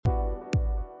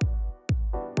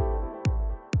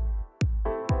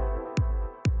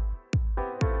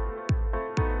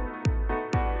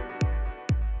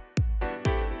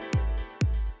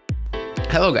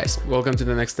Hello guys, welcome to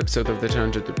the next episode of the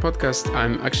Challenger Tour podcast.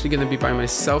 I'm actually going to be by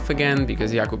myself again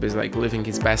because Jakub is like living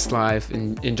his best life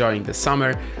and enjoying the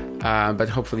summer, but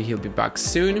hopefully he'll be back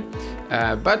soon.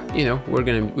 But you know, we're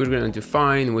gonna do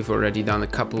fine. We've already done a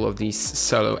couple of these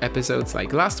solo episodes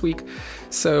like last week,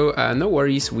 so no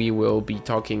worries. We will be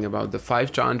talking about the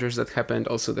 5 challengers that happened,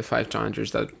 also the 5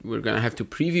 challengers that we're gonna have to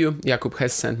preview. Jakub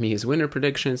has sent me his winner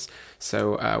predictions,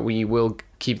 so we will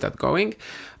keep that going.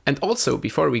 And also,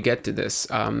 before we get to this,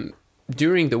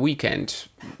 during the weekend,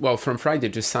 well, from Friday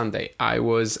to Sunday, I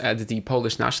was at the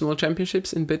Polish National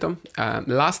Championships in Bytom.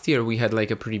 Last year, we had like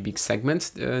a pretty big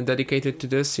segment dedicated to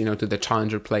this, you know, to the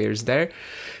challenger players there.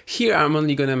 Here, I'm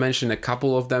only going to mention a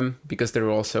couple of them because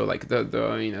they're also like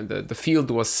the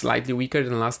field was slightly weaker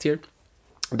than last year.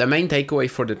 The main takeaway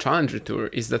for the Challenger Tour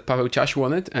is that Paweł Ciaś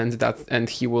won it, and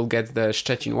he will get the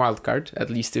Szczecin wildcard,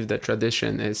 at least if the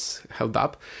tradition is held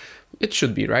up. It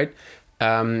should be, right?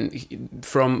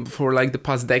 For like the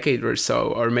past decade or so,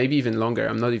 or maybe even longer,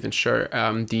 I'm not even sure.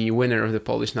 The winner of the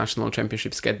Polish National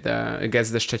Championships gets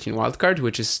the Szczecin wildcard,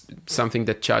 which is something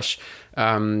that Ciaś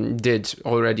did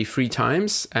already 3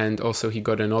 times, and also he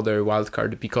got another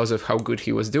wildcard because of how good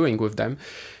he was doing with them.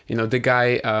 You know, the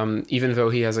guy, even though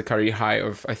he has a career high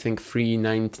of I think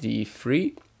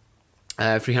 393.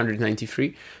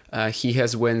 He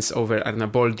has wins over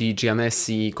Arnaboldi,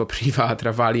 Giannessi, Kopriva,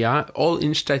 Travaglia, all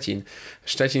in Szczecin.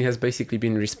 Szczecin has basically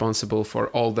been responsible for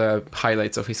all the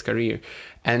highlights of his career.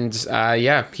 And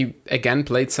he again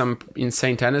played some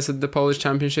insane tennis at the Polish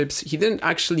Championships. He didn't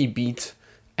actually beat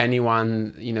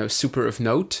anyone, you know, super of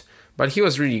note, but he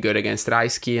was really good against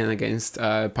Rajski and against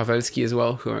Pavelski as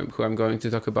well, who I'm going to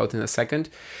talk about in a second.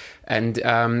 And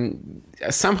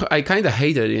somehow I kind of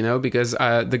hate it, you know, because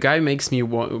the guy makes me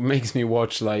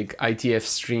watch like ITF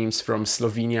streams from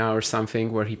Slovenia or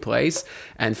something where he plays.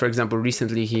 And for example,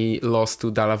 recently he lost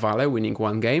to Dalla Valle, winning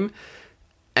 1 game,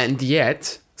 and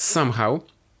yet somehow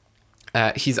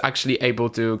he's actually able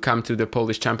to come to the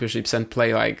Polish Championships and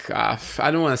play like I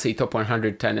don't want to say top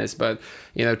 100 tennis, but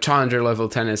you know, challenger level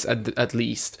tennis at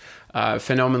least.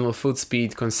 Phenomenal foot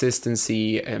speed,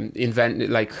 consistency,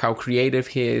 like how creative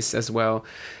he is as well.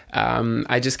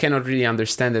 I just cannot really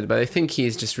understand it, but I think he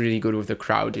is just really good with the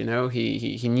crowd. You know,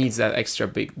 he needs that extra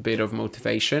big bit of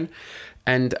motivation.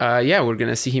 And we're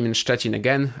gonna see him in Szczecin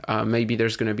again. Maybe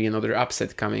there's gonna be another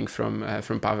upset coming from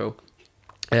Paweł.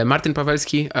 Martin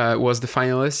Pavelski was the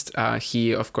finalist.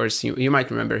 He, of course, you might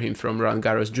remember him from Roland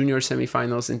Garros Junior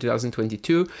semifinals in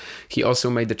 2022. He also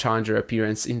made the challenger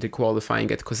appearance in the qualifying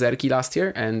at Kozerki last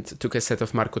year and took a set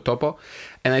of Marco Topo.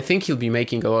 And I think he'll be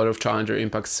making a lot of challenger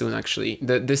impacts soon, actually.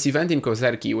 This event in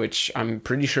Kozerki, which I'm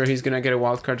pretty sure he's going to get a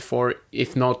wildcard for,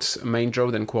 if not main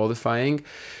draw, then qualifying.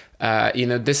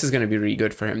 This is going to be really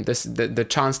good for him. The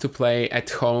chance to play at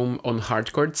home on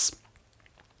hard courts,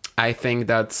 I think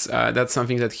that's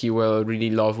something that he will really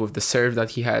love with the serve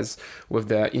that he has, with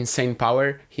the insane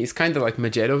power. He's kind of like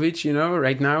Medjedovic, you know,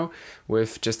 right now,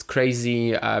 with just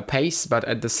crazy pace, but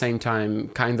at the same time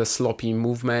kind of sloppy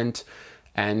movement,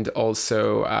 and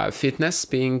also fitness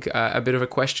being a bit of a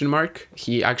question mark.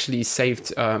 He actually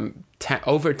saved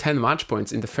over 10 match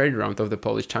points in the 3rd round of the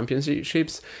Polish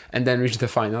Championships and then reached the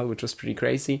final, which was pretty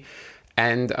crazy.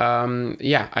 And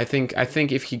I think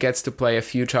if he gets to play a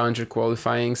few challenger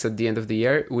qualifyings at the end of the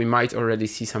year, we might already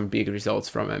see some big results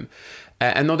from him.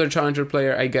 Another challenger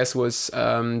player, I guess, was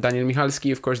Daniel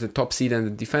Michalski, of course, the top seed and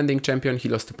the defending champion. He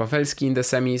lost to Pavelski in the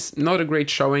semis. Not a great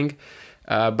showing,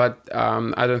 but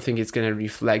I don't think it's going to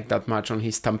reflect that much on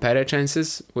his Tampere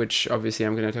chances, which obviously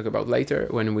I'm going to talk about later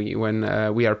when we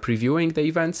are previewing the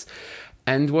events.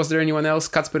 And was there anyone else?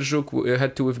 Kacper Żuk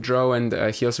had to withdraw, and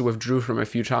he also withdrew from a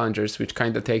few challengers, which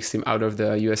kind of takes him out of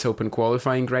the US Open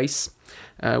qualifying race,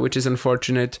 which is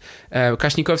unfortunate.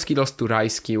 Kaśnikowski lost to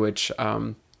Rajski, which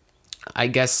I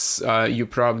guess you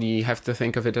probably have to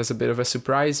think of it as a bit of a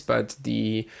surprise, but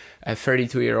the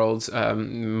 32-year-old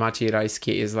Maciej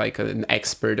Rajski is like an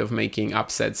expert of making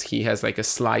upsets. He has like a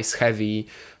slice-heavy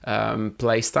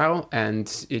play style,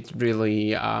 and it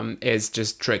really is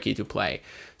just tricky to play.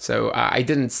 So I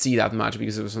didn't see that much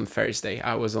because it was on Thursday.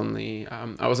 I was only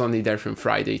there from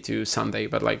Friday to Sunday,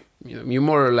 but like, you know, you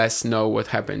more or less know what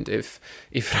happened if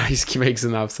Rajski makes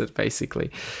an upset,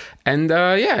 basically. And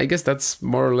I guess that's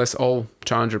more or less all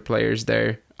challenger players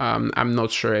there. I'm not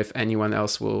sure if anyone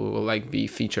else will like be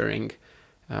featuring.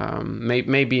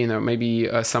 Maybe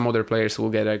some other players will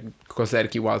get a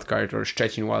Kozerki wildcard or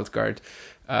Szczecin wildcard.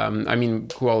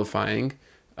 Qualifying.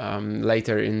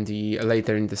 Later in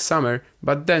the summer,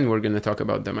 but then we're gonna talk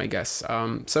about them, I guess.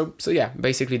 So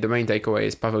basically the main takeaway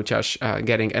is Paweł Ciaś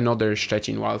getting another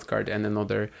Szczecin wildcard and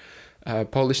another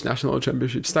Polish National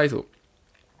Championships title.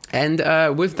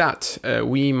 And with that,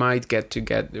 we might get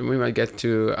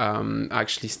to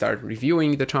actually start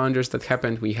reviewing the challengers that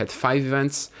happened. We had 5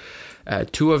 events.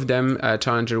 2 of them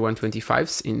Challenger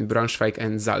 125s in Braunschweig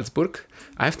and Salzburg.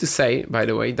 I have to say, by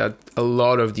the way, that a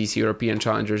lot of these European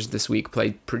challengers this week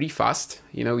played pretty fast.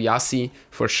 You know, Yassi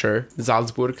for sure,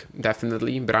 Salzburg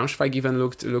definitely, Braunschweig even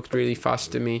looked really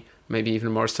fast to me, maybe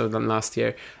even more so than last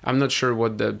year. I'm not sure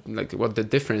what the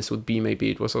difference would be. Maybe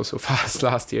it was also fast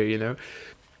last year, you know.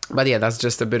 But yeah, that's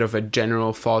just a bit of a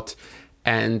general thought.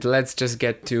 And let's just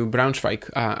get to Braunschweig.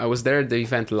 I was there at the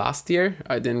event last year.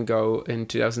 I didn't go in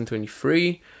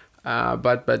 2023.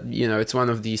 But you know, it's one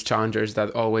of these challengers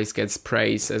that always gets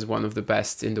praised as one of the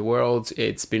best in the world.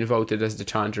 It's been voted as the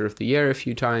Challenger of the Year a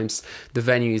few times. The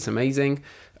venue is amazing.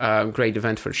 Great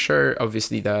event for sure.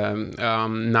 Obviously, the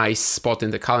nice spot in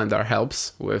the calendar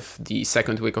helps with the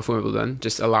second week of Wimbledon,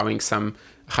 just allowing some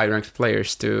high-ranked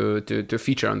players to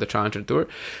feature on the Challenger Tour.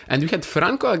 And we had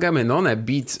Franco Agamenone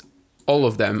beat all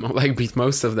of them, like beat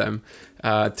most of them,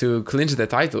 to clinch the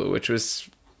title, which was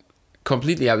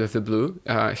completely out of the blue.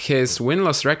 His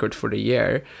win-loss record for the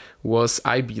year was,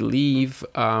 I believe,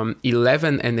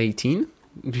 11-18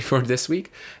 before this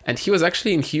week, and he was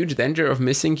actually in huge danger of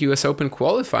missing US Open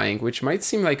qualifying, which might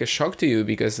seem like a shock to you,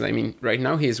 because I mean, right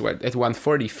now he's at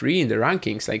 143 in the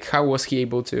rankings. Like, how was he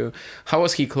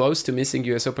close to missing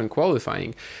US Open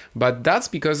qualifying? But that's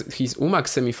because his UMAC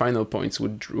semifinal points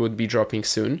would be dropping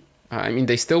soon. I mean,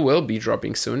 they still will be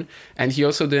dropping soon. And he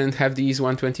also didn't have these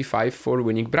 125 for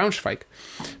winning Braunschweig.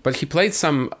 But he played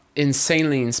some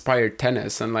insanely inspired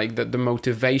tennis, and like the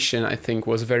motivation, I think,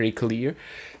 was very clear.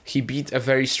 He beat a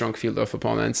very strong field of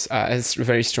opponents, a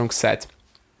very strong set.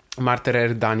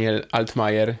 Marterer, Daniel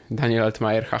Altmaier,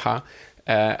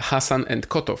 Hassan and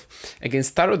Kotov.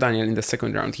 Against Taro Daniel in the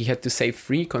second round, he had to save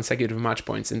 3 consecutive match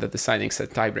points in the deciding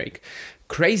set tiebreak.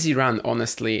 Crazy run,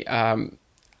 honestly.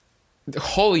 The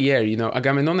whole year, you know,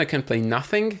 Agamenone can play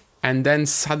nothing and then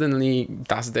suddenly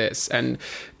does this. And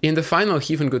in the final,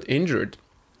 he even got injured.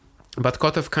 But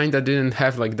Kotov kind of didn't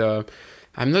have like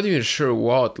I'm not even sure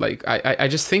what. Like, I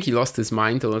just think he lost his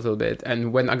mind a little bit.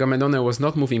 And when Agamenone was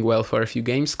not moving well for a few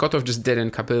games, Kotov just didn't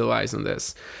capitalize on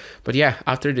this. But yeah,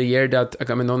 after the year that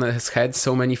Agamenone has had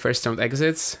so many first round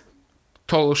exits,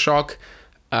 total shock.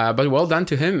 But well done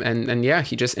to him, and yeah,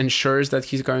 he just ensures that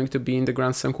he's going to be in the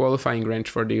Grand Slam qualifying range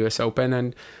for the US Open,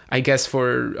 and I guess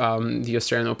for the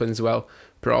Australian Open as well,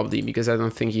 probably, because I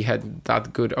don't think he had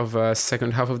that good of a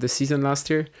second half of the season last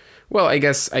year. Well, I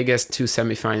guess 2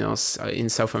 semifinals in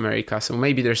South America, so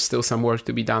maybe there's still some work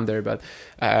to be done there, but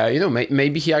you know,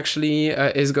 maybe he actually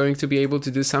is going to be able to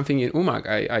do something in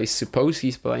UMAC. I suppose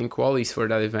he's playing qualies for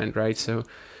that event, right? So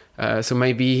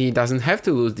maybe he doesn't have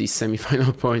to lose these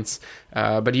semifinal points,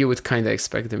 but you would kind of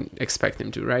expect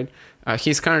him to, right?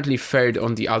 He's currently 3rd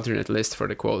on the alternate list for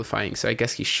the qualifying, so I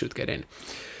guess he should get in.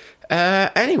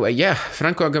 Anyway, yeah,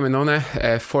 Franco Agamenone,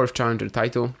 4th challenger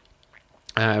title.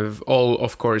 All,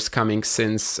 of course, coming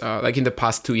since, like in the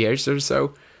past 2 years or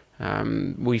so.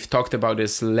 We've talked about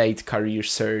his late career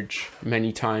surge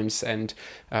many times, and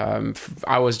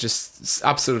I was just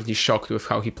absolutely shocked with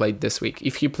how he played this week.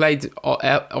 If he played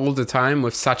all the time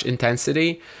with such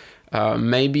intensity,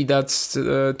 maybe that's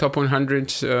the top 100,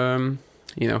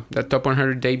 that top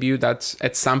 100 debut that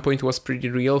at some point was pretty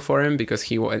real for him, because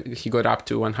he got up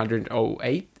to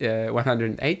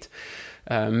 108.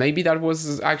 Maybe that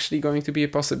was actually going to be a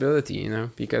possibility, you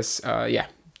know, because,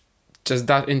 just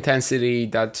that intensity,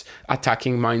 that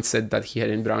attacking mindset that he had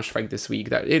in Braunschweig this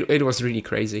week, that it was really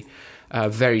crazy.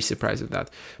 Very surprised with that.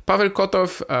 Pavel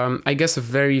Kotov, I guess a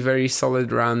very, very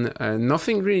solid run.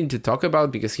 Nothing really to talk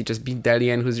about, because he just beat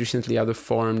Damian, who's recently out of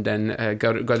form, then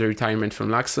got a retirement from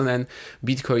Laaksonen,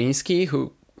 beat Koinski,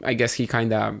 who I guess he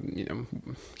kind of,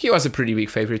 he was a pretty big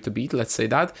favorite to beat, let's say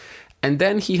that. And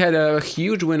then he had a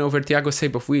huge win over Thiago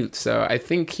Seyboth-Wild. So I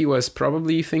think he was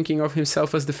probably thinking of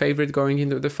himself as the favorite going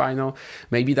into the final.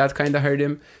 Maybe that kind of hurt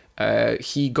him.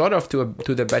 He got off to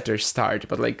the better start,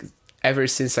 but like ever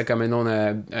since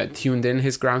Agamenone tuned in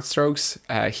his ground strokes,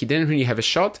 he didn't really have a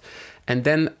shot. And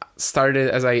then started,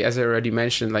 as I already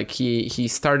mentioned, like he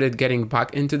started getting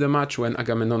back into the match when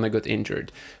Agamenone got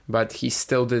injured, but he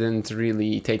still didn't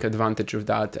really take advantage of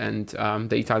that, and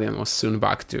the Italian was soon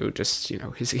back to just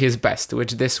his best,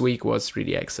 which this week was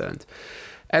really excellent.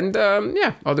 And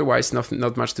otherwise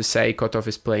not much to say. Kotov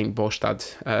is playing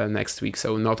Båstad next week,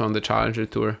 so not on the Challenger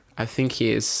Tour. I think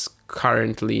he is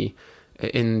currently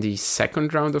in the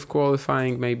second round of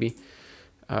qualifying, maybe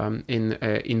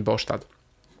in Båstad.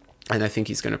 And I think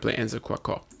he's going to play Enzo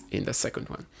Kouakou in the second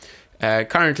one.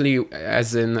 currently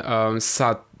as in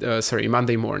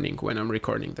Monday morning when I'm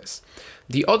recording this.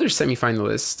 The other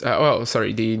semi-finalists,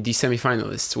 the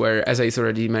semi-finalists were, as I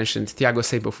already mentioned, Thiago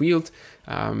Seyboth-Wild.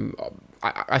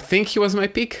 I think he was my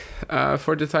pick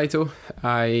for the title.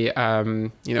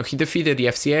 He defeated the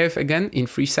FCAF again in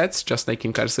 3 sets, just like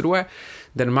in Karlsruhe.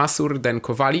 Then Masur, then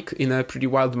Kovalik in a pretty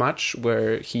wild match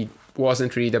where he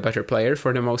wasn't really the better player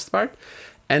for the most part.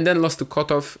 And then lost to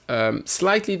Kotov.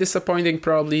 Slightly disappointing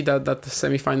probably that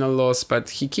semi-final loss, but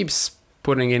he keeps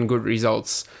putting in good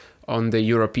results on the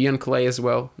European clay as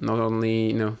well, not only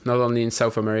in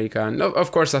South America. And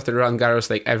of course, after Roland Garros,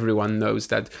 like everyone knows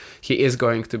that he is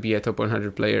going to be a top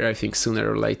 100 player, I think, sooner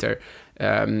or later.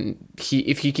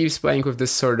 If he keeps playing with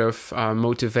this sort of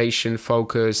motivation,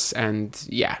 focus, and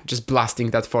just blasting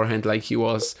that forehand like he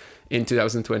was in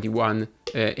 2021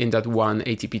 in that one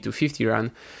ATP 250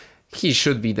 run, he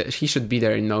should be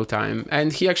there in no time.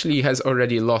 And he actually has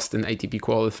already lost an ATP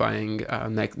qualifying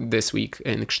this week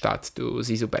in Kust to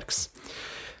Zizou Bergs.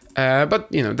 But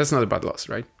that's not a bad loss,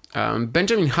 right?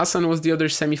 Benjamin Hassan was the other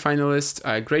semi-finalist.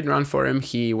 A great run for him.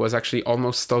 He was actually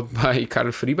almost stopped by Karl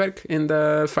Friberg in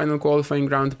the final qualifying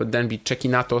round, but then beat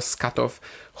Cecchinato, Skatov,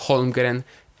 Holmgren,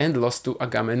 and lost to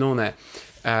Agamenone.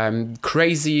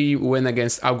 Crazy win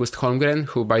against August Holmgren,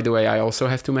 who, by the way, I also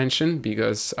have to mention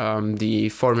because the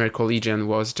former collegian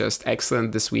was just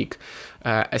excellent this week.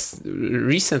 As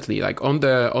recently, like on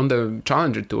the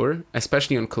Challenger Tour,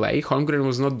 especially on clay, Holmgren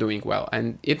was not doing well,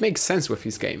 and it makes sense with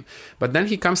his game. But then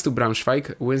he comes to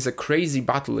Braunschweig, wins a crazy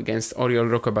battle against Oriol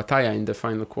Rokobataya in the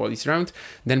final qualies round,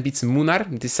 then beats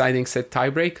Munar, deciding set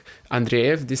tiebreak,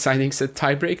 Andreev, deciding set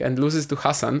tiebreak, and loses to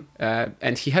Hassan,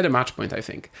 and he had a match point, I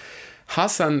think.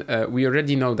 Hassan, we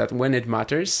already know that when it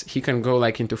matters, he can go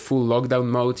like into full lockdown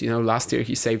mode. Last year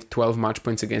he saved 12 match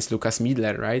points against Lukas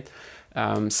Miedler, right?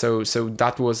 So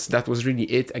that was really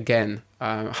it again.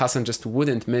 Hassan just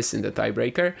wouldn't miss in the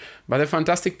tiebreaker, but a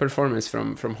fantastic performance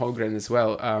from Holmgren as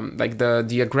well. Like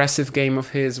the aggressive game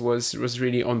of his was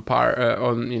really on par.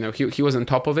 He was on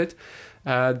top of it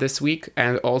this week,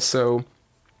 and also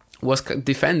was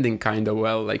defending kind of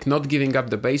well, like not giving up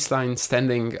the baseline,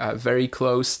 standing very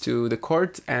close to the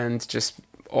court, and just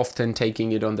often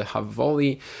taking it on the half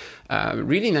volley.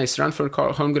 Really nice run for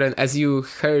Holmgren. As you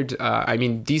heard,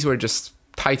 these were just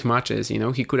tight matches.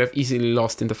 He could have easily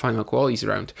lost in the final qualies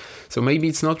round. So maybe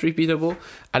it's not repeatable.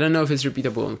 I don't know if it's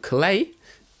repeatable on clay,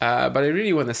 but I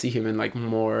really want to see him in like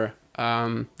more,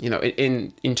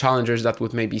 in challengers that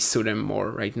would maybe suit him more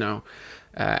right now.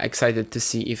 Excited to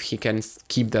see if he can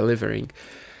keep delivering,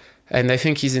 and I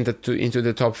think he's into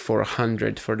the top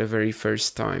 400 for the very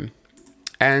first time.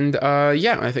 And I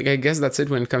guess that's it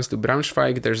when it comes to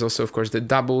Braunschweig. There's also, of course, the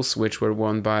doubles, which were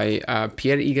won by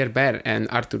Pierre Herbert and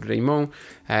Arthur Raymond.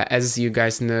 As you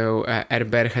guys know,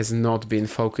 Herbert has not been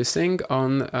focusing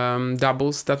on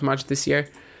doubles that much this year,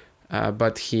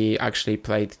 but he actually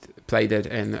played it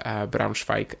in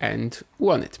Braunschweig and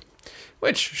won it,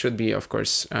 which should be, of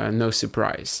course, no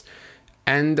surprise.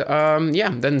 And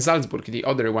then Salzburg, the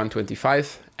other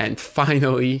 125. And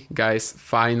finally, guys,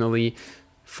 finally,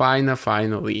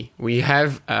 we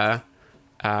have a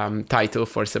title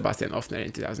for Sebastian Ofner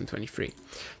in 2023.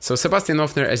 So Sebastian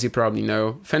Ofner, as you probably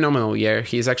know, phenomenal year.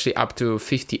 He's actually up to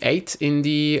 58 in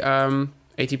the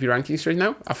ATP rankings right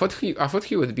now. I thought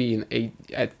he would be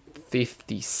at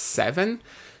 57,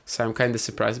 so I'm kind of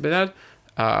surprised by that.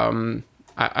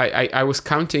 I was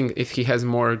counting if he has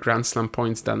more Grand Slam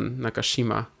points than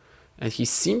Nakashima, and he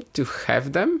seemed to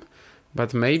have them,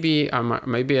 but maybe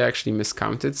I actually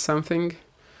miscounted something.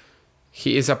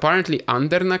 He is apparently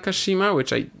under Nakashima,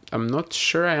 which I'm not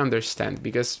sure I understand,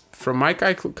 because from my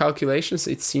calculations,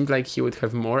 it seemed like he would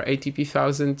have more ATP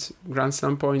 1000 Grand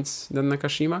Slam points than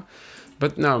Nakashima,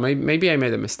 but no, maybe I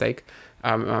made a mistake.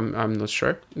 I'm not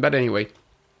sure, but anyway.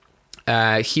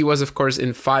 He was, of course,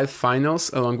 in 5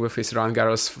 finals, along with his Roland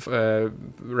Garros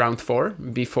round 4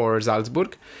 before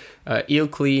Salzburg.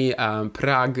 Ilkley,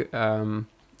 Prague,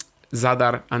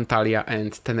 Zadar, Antalya,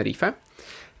 and Tenerife.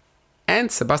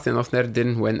 And Sebastian Ofner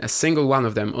didn't win a single one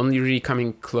of them, only really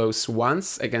coming close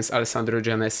once against Alessandro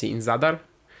Giannessi in Zadar.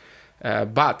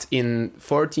 But in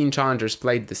 14 challengers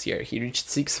played this year, he reached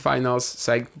 6 finals,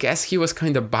 so I guess he was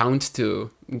kind of bound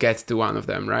to get to one of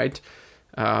them, right?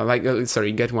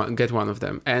 Get one of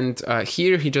them. And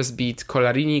here he just beat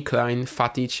Colarini, Klein,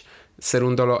 Fatic,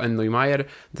 Cerundolo, and Neumeier.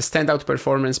 The standout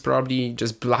performance probably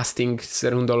just blasting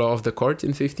Cerundolo off the court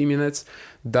in 50 minutes.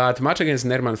 That match against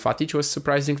Nerman Fatic was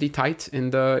surprisingly tight in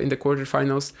the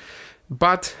quarterfinals.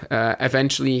 But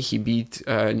eventually he beat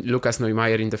Lukas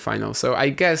Neumeier in the final. So I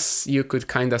guess you could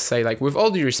kind of say, like, with all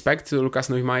due respect to Lukas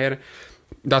Neumeier,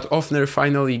 that Ofner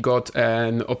finally got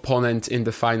an opponent in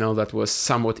the final that was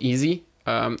somewhat easy.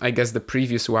 I guess the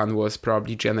previous one was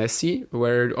probably Giannessi,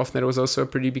 where Ofner was also a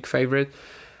pretty big favorite.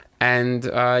 And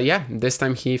this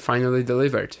time he finally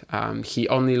delivered. He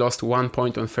only lost 1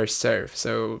 point on first serve.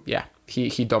 So yeah,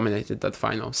 he dominated that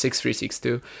final. 6-3,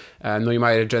 6-2.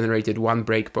 Neumayer generated 1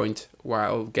 break point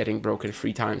while getting broken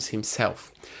 3 times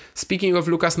himself. Speaking of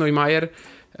Lukas Neumayer,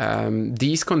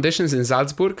 these conditions in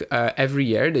Salzburg, every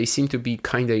year, they seem to be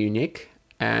kind of unique.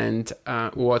 And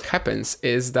what happens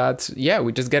is that,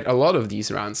 we just get a lot of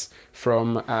these runs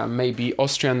from maybe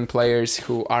Austrian players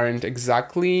who aren't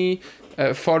exactly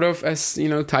thought of as,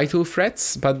 title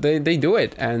threats, but they do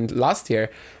it. And last year,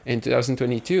 in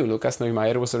 2022, Lukas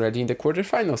Neumayer was already in the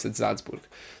quarterfinals at Salzburg.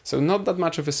 So not that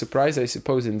much of a surprise, I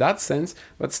suppose, in that sense,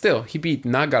 but still, he beat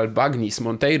Nagal, Bagnis,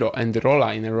 Monteiro, and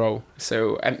Rola in a row.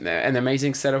 So an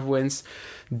amazing set of wins.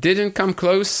 Didn't come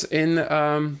close in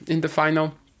the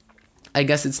final. I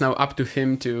guess it's now up to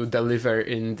him to deliver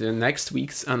in the next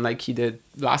weeks, unlike he did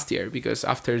last year, because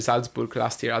after Salzburg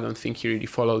last year, I don't think he really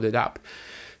followed it up.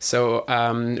 So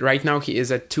right now he is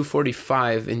at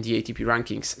 245 in the ATP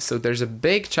rankings. So there's a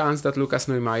big chance that Lukas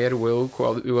Neumayer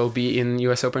will be in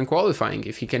US Open qualifying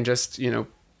if he can just,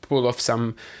 pull off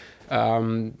some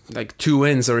 2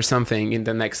 wins or something in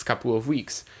the next couple of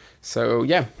weeks. So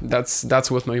yeah, that's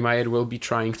what Neumayer will be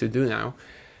trying to do now.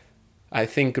 I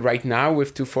think right now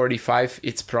with 245,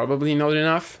 it's probably not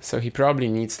enough. So he probably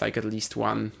needs at least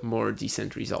one more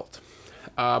decent result.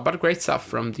 But great stuff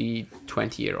from the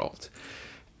 20-year-old.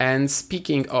 And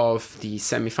speaking of the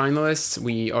semi-finalists,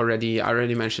 I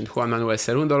already mentioned Juan Manuel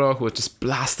Cerundolo, who was just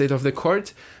blasted off the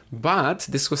court. But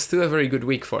this was still a very good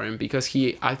week for him because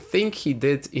I think he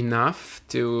did enough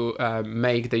to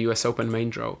make the US Open main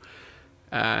draw.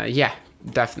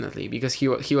 Definitely, because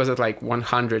he was at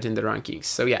 100 in the rankings.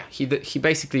 So yeah, he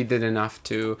basically did enough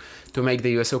to make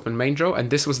the US Open main draw,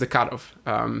 and this was the cutoff.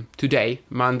 Today,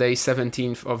 Monday,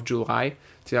 17th of July,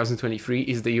 2023,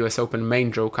 is the US Open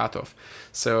main draw cutoff.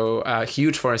 So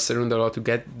huge for Cerundolo to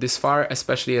get this far,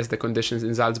 especially as the conditions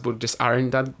in Salzburg just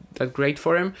aren't that great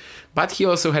for him. But he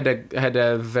also had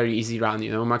a very easy run,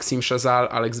 Maxime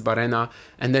Chazal, Alex Barena,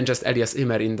 and then just Elias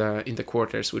Ymer in the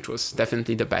quarters, which was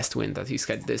definitely the best win that he's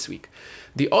had this week.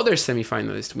 The other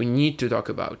semi-finalist we need to talk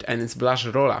about, and it's Blaž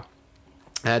Rola.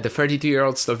 The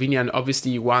 32-year-old Slovenian,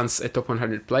 obviously once a top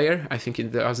 100 player. I think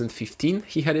in 2015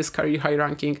 he had his career high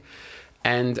ranking.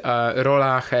 And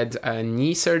Rola had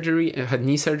knee surgery,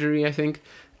 I think,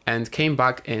 and came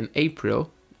back in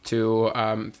April to,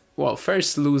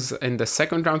 first lose in the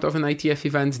second round of an ITF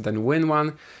event, then win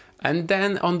one. And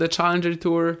then on the Challenger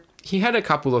Tour, he had a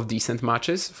couple of decent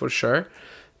matches, for sure,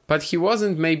 but he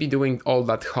wasn't maybe doing all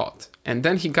that hot. And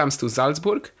then he comes to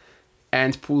Salzburg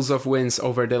and pulls off wins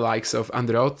over the likes of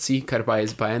Andreozzi,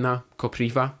 Carballes Baena,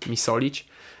 Kopriva, Misolic,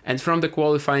 and from the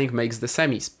qualifying makes the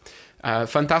semis.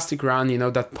 Fantastic run,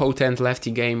 that potent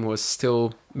lefty game was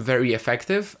still very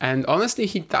effective, and honestly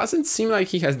he doesn't seem like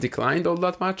he has declined all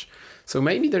that much, so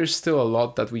maybe there's still a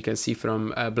lot that we can see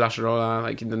from Blaž Rola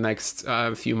in the next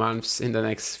few months, in the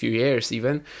next few years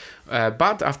even,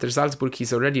 but after Salzburg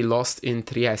he's already lost in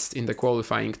Trieste in the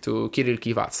qualifying to Kirill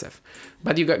Kivatsev.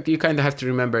 But you kind of have to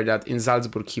remember that in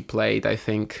Salzburg he played, I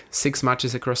think, 6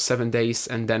 matches across 7 days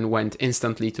and then went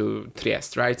instantly to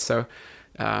Trieste, right? So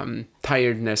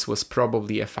tiredness was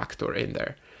probably a factor in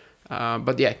there.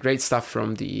 But yeah, great stuff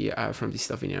from the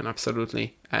Slovenian,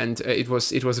 absolutely. And it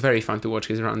was very fun to watch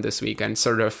his run this week and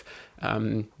sort of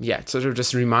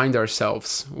just remind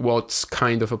ourselves what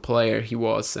kind of a player he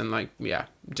was and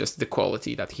just the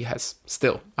quality that he has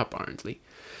still, apparently.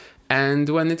 And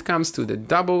when it comes to the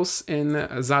doubles in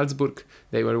Salzburg,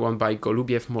 they were won by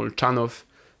Golubiev, Molchanov.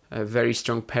 A very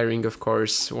strong pairing, of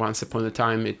course. Once upon a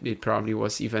time, it probably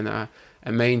was even a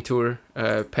main tour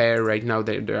pair. Right now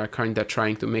they are kind of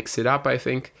trying to mix it up, I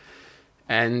think.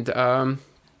 And they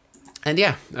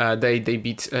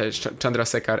beat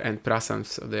Chandrasekhar and Prasanth,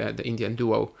 so the Indian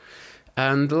duo.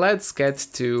 And let's get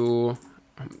to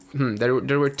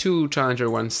there were 2 Challenger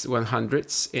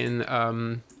 100s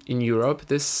in Europe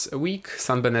this week,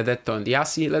 San Benedetto and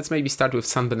Iasi. Let's maybe start with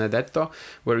San Benedetto,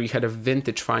 where we had a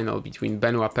vintage final between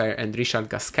Benoit Paire and Richard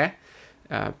Gasquet.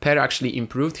 Paire actually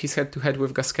improved his head-to-head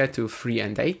with Gasquet to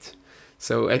 3-8.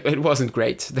 So it wasn't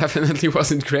great, definitely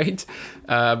wasn't great.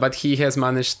 But he has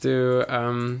managed to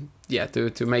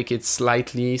make it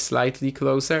slightly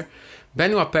closer.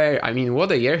 Benoit Paire, I mean,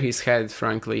 what a year he's had,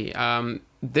 frankly.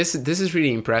 This is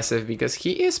really impressive because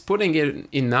he is putting in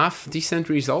enough decent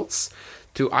results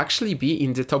to actually be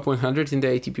in the top 100 in the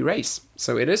ATP race.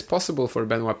 So it is possible for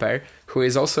Benoit Paire, who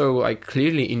is also like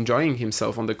clearly enjoying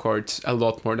himself on the court a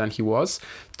lot more than he was,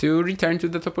 to return to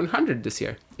the top 100 this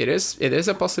year. It is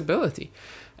a possibility.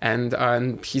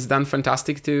 And he's done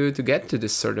fantastic to get to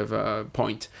this sort of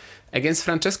point. Against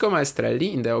Francesco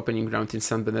Maestrelli in the opening round in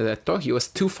San Benedetto, he was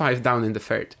 2-5 down in the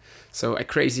third. So a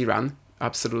crazy run,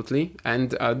 absolutely.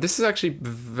 And this is actually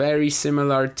very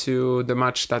similar to the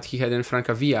match that he had in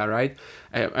Francavilla, right?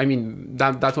 I mean,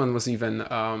 that one was even,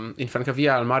 in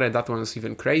Francavilla Almare, that one was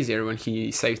even crazier when he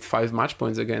saved 5 match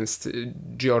points against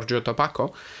Giorgio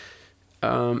Topaco,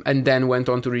 and then went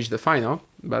on to reach the final.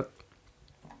 But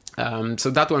so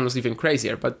that one was even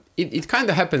crazier. But it kind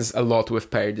of happens a lot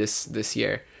with Paire this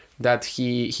year, that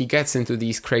he gets into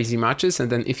these crazy matches,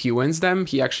 and then if he wins them,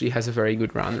 he actually has a very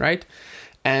good run, right?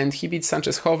 And he beat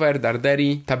Sanchez Hover,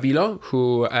 Darderi, Tabilo,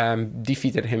 who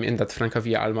defeated him in that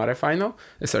Francavilla Almare final.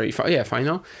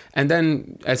 Final. And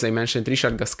then, as I mentioned,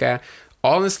 Richard Gasquet.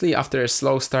 Honestly, after a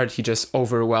slow start, he just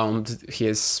overwhelmed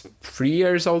his 3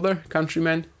 years older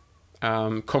countryman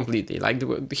completely. Like,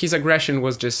 his aggression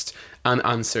was just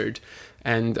unanswered.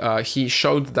 And he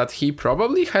showed that he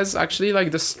probably has actually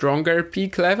like the stronger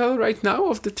peak level right now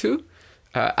of the two.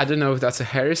 I don't know if that's a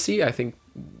heresy. I think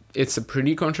it's a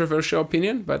pretty controversial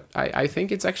opinion, but I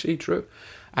think it's actually true.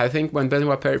 I think when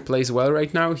Benoit Paire plays well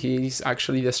right now, he's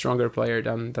actually the stronger player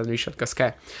than Richard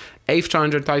Gasquet. 8th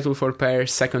challenger title for Paire,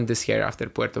 2nd this year after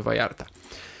Puerto Vallarta.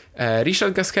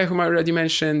 Richard Gasquet, whom I already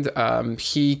mentioned,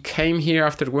 he came here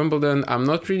after Wimbledon. I'm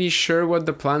not really sure what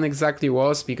the plan exactly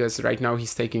was, because right now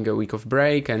he's taking a week of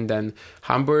break and then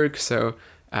Hamburg. So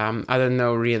I don't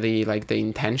know really like the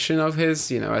intention of his,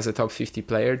 as a top 50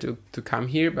 player to come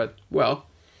here. But well,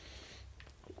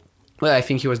 I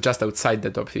think he was just outside the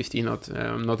top 50, not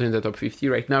in the top 50.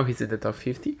 Right now he's in the top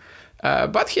 50.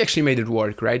 But he actually made it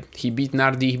work, right? He beat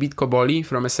Nardi, he beat Koboli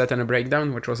from a set and a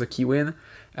breakdown, which was a key win.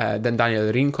 Then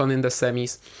Daniel Rincon in the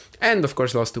semis, and of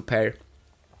course lost to Paire.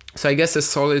 So I guess a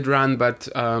solid run, but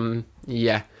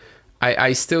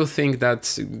I still think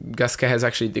that Gasquet has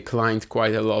actually declined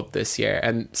quite a lot this year,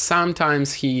 and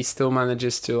sometimes he still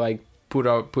manages to like put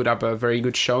up a very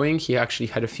good showing. He actually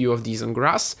had a few of these on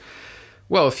grass.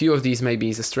 Well, a few of these maybe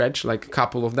is a stretch, like a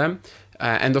couple of them.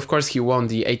 And of course he won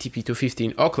the ATP 250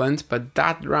 in Auckland, but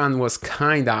that run was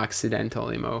kind of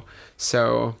accidental,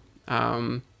 So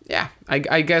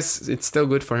I guess it's still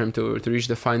good for him to reach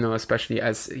the final, especially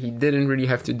as he didn't really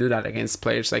have to do that against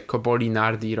players like Koboli,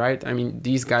 Nardi, right? I mean,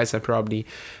 these guys are probably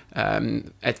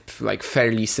at like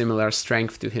fairly similar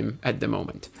strength to him at the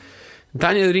moment.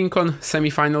 Daniel Rincon,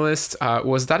 semi-finalist.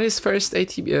 Was that his first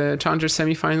ATP Challenger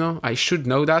semi-final? I should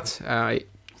know that. I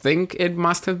think it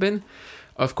must have been.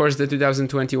 Of course, the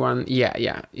 2021,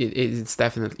 it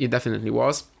definitely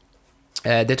was.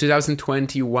 The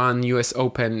 2021 US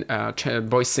Open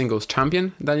boys singles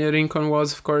champion, Daniel Rincon,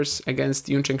 was, of course, against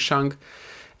Yuncheng Shang.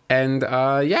 And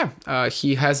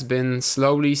he has been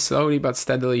slowly but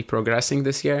steadily progressing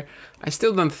this year. I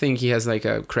still don't think he has like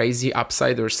a crazy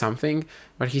upside or something,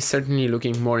 but he's certainly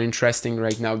looking more interesting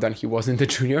right now than he was in the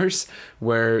juniors,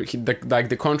 where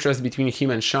the contrast between him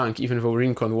and Shang, even though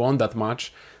Rincon won that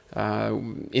match,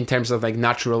 in terms of like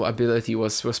natural ability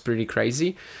was pretty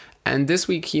crazy. And this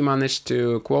week he managed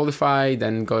to qualify,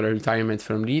 then got a retirement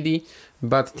from Lidi.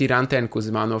 But Tirante and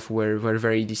Kuzmanov were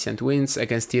very decent wins.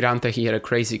 Against Tirante he had a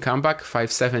crazy comeback,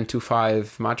 5-7,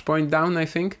 2-5 match point down, I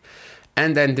think.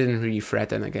 And then didn't really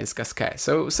threaten against Gasquet.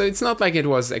 So it's not like it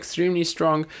was extremely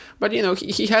strong, but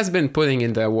he has been putting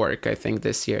in the work, I think,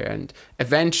 this year. And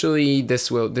eventually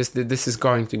this is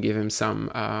going to give him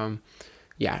some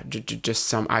just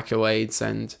some accolades,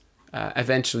 and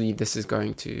eventually this is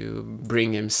going to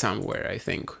bring him somewhere, I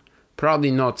think.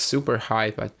 Probably not super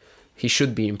high, but he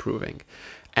should be improving.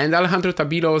 And Alejandro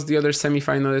Tabilo was the other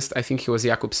semi-finalist. I think he was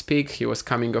Jakub's pick. He was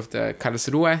coming off the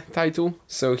Karlsruhe title,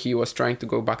 so he was trying to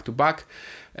go back-to-back.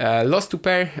 Lost to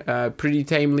Paire pretty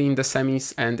tamely in the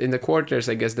semis, and in the quarters,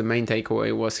 I guess the main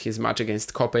takeaway was his match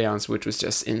against Kopejans, which was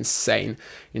just insane.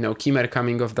 Kimmer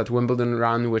coming off that Wimbledon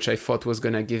run, which I thought was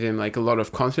going to give him like a lot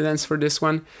of confidence for this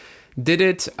one. Did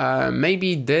it?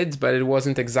 Maybe it did, but it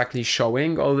wasn't exactly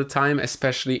showing all the time,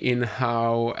 especially in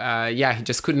how, he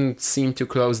just couldn't seem to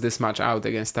close this match out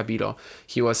against Tabilo.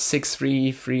 He was 6-3,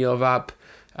 3-0 up,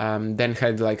 then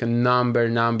had like a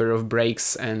number of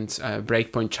breaks and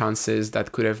breakpoint chances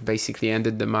that could have basically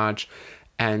ended the match.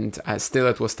 And still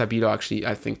it was Tabilo actually,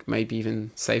 I think, maybe even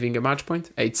saving a match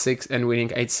point, 8-6, and winning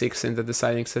 8-6 in the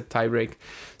deciding set tiebreak.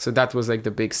 So that was like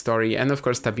the big story. And of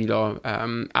course Tabilo,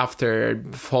 after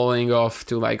falling off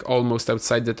to like almost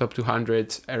outside the top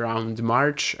 200 around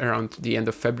March, around the end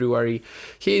of February,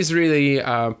 he is really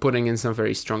putting in some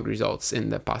very strong results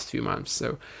in the past few months.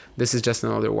 So this is just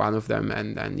another one of them.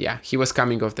 And yeah, he was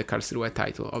coming off the Karlsruhe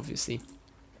title, obviously.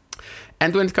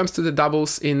 And when it comes to the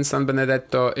doubles in San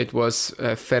Benedetto, it was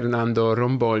Fernando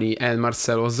Romboli and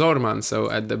Marcelo Zorman. So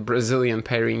the Brazilian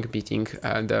pairing beating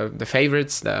the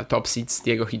favorites, the top seeds,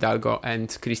 Diego Hidalgo and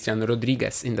Cristian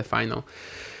Rodriguez in the final.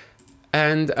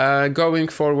 And going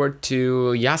forward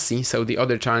to Yassi, so the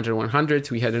other Challenger 100,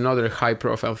 we had another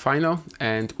high-profile final,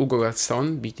 and Hugo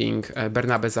Gaston beating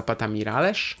Bernabe Zapata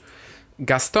Miralles.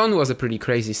 Gaston was a pretty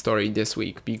crazy story this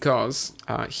week because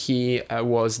he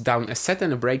was down a set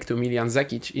and a break to Miljan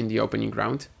Zekic in the opening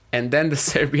round, and then the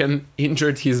Serbian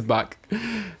injured his back.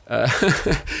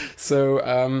 I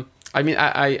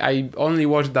only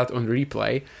watched that on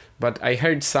replay, but I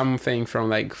heard something from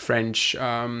like French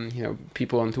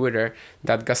people on Twitter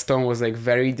that Gaston was like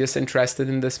very disinterested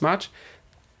in this match,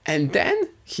 and then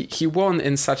he won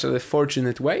in such a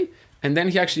fortunate way. And then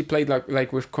he actually played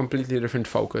like with completely different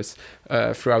focus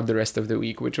throughout the rest of the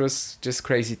week, which was just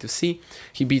crazy to see.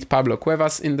 He beat Pablo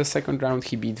Cuevas in the second round.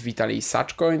 He beat Vitaly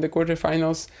Sachko in the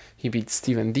quarterfinals. He beat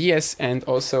Steven Diaz and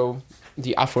also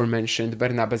the aforementioned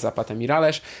Bernabe Zapata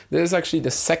Miralles. This is actually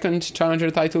the second challenger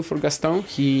title for Gaston.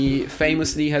 He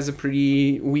famously has a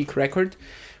pretty weak record,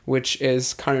 which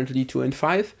is currently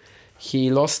 2-5.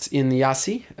 He lost in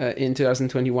Yassi in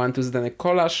 2021 to Zdenek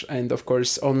Kolarz, and of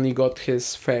course only got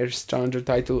his first challenger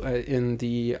title in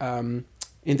the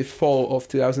fall of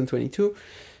 2022.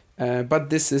 But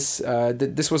this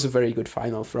was a very good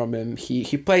final from him.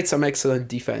 He played some excellent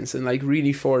defense and like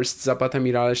really forced Zapata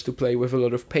Miralles to play with a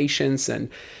lot of patience and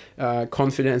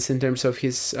confidence in terms of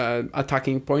his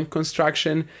attacking point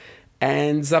construction.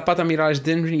 And Zapata Miralles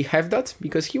didn't really have that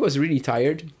because he was really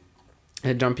tired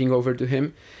jumping over to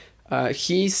him.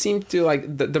 He seemed to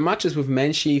like the matches with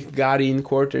Menchik, Garin,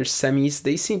 quarters, semis.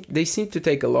 They seemed to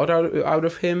take a lot out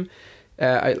of him,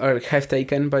 or have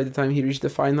taken by the time he reached the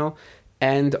final.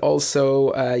 And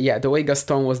also, the way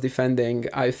Gaston was defending,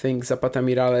 I think Zapata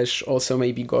Miralles also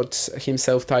maybe got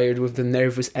himself tired with the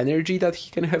nervous energy that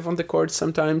he can have on the court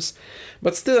sometimes.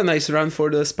 But still a nice run for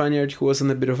the Spaniard, who was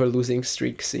on a bit of a losing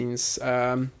streak since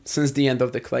the end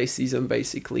of the clay season,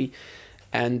 basically.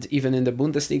 And even in the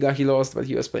Bundesliga he lost, but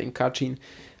he was playing Kacin.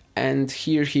 And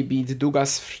here he beat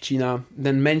Dugas Frcina,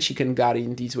 then Menchik and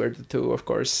Garin. These were the two, of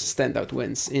course, standout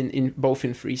wins, in both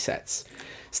in 3 sets.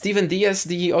 Steven Diaz,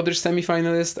 the other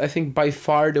semi-finalist, I think by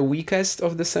far the weakest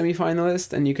of the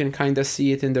semi-finalists, and you can kind of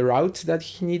see it in the route that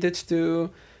he needed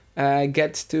to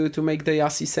get to make the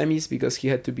Yassi semis, because he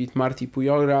had to beat Marti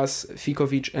Pujolas,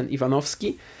 Fikovic and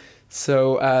Ivanovski.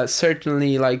 So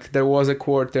certainly, like, there was a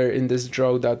quarter in this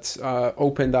draw that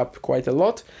opened up quite a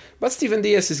lot. But Steven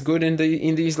Diaz is good in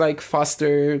these like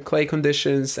faster clay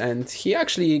conditions, and he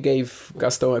actually gave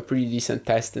Gaston a pretty decent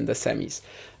test in the semis.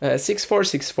 6-4,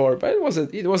 6-4, but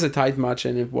it was a tight match,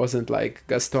 and it wasn't like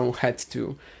Gaston had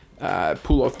to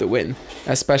pull off the win,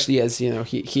 especially as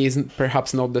he isn't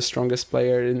perhaps not the strongest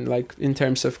player in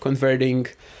terms of converting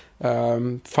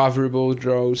favorable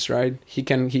draws, right? He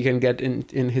can get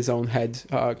in his own head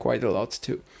quite a lot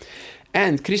too.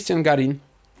 And Cristian Garin,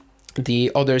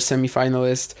 the other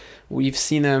semi-finalist, we've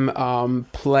seen him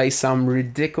play some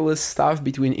ridiculous stuff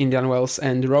between Indian Wells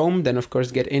and Rome, then of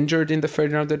course get injured in the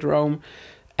third round at Rome.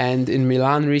 And in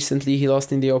Milan recently, he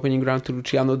lost in the opening round to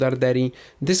Luciano Darderi.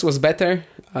 This was better.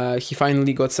 He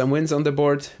finally got some wins on the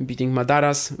board, beating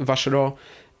Madaras, Vachereau,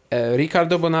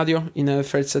 Ricardo Bonadio in a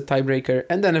third set tiebreaker,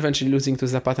 and then eventually losing to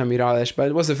Zapata Miralles. But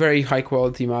it was a very high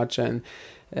quality match, and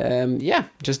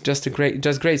just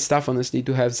great stuff, honestly,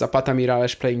 to have Zapata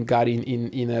Miralles playing Garin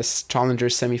in a challenger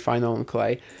semi-final on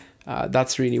clay.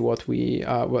 That's really what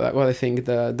I think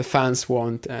the fans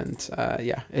want, and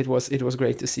it was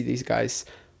great to see these guys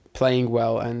playing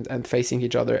well and facing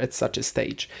each other at such a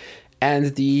stage.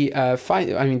 And the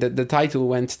title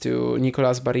went to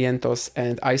Nicolas Barrientos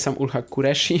and Aysam Ulhaq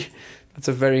Qureshi. That's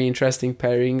a very interesting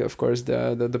pairing. Of course,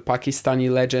 the Pakistani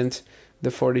legend, the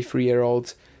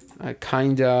 43-year-old,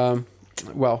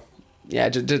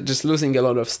 just losing a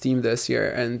lot of steam this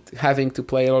year and having to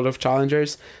play a lot of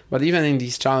challengers. But even in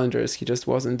these challengers, he just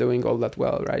wasn't doing all that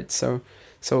well, right? So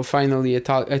finally a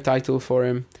title for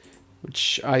him,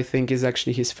 which I think is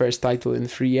actually his first title in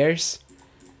 3 years.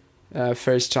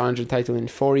 First challenger title in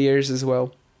 4 years as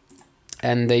well.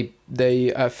 and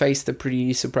they faced a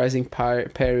pretty surprising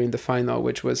pair in the final,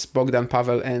 which was Bogdan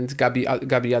Pavel and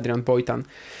Gabi Adrian Boitan.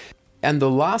 And the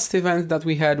last event that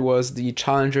we had was the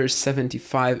Challengers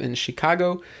 75 in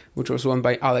Chicago, which was won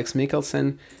by Alex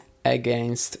Mikkelsen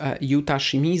against Yuta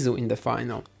Shimizu in the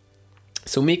final.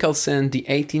 So Mikkelsen, the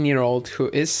 18-year-old who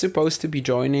is supposed to be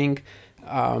joining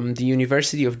the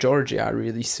University of Georgia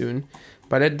really soon,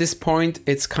 but at this point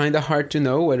it's kind of hard to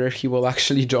know whether he will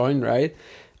actually join, right?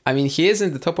 I mean, he is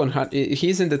in the top 100.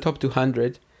 He's in the top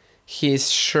 200. He's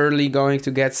surely going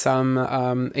to get some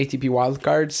ATP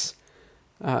wildcards,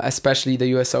 especially the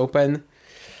US Open.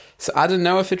 So I don't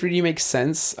know if it really makes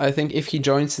sense. I think if he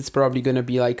joins, it's probably going to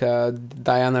be like a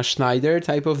Diana Schneider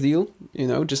type of deal,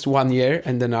 just 1 year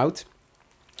and then out.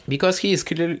 Because he is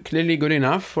clearly good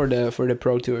enough for the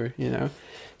Pro Tour,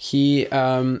 He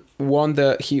was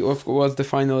the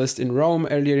finalist in Rome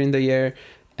earlier in the year,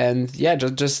 and yeah,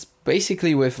 just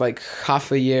basically with like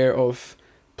half a year of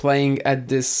playing at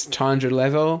this challenger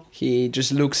level, he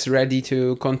just looks ready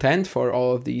to contend for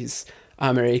all of these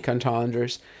American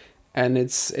challengers, and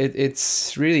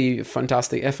it's really a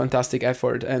fantastic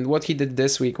effort. And what he did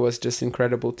this week was just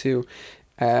incredible too.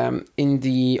 In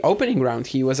the opening round,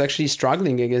 he was actually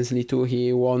struggling against Litu.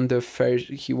 He won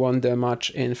the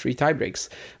match in 3 tiebreaks,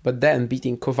 but then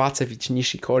beating Kovacevic,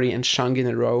 Nishikori, and Shang in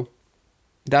a row.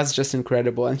 That's just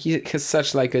incredible, and he has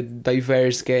such like a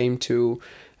diverse game too.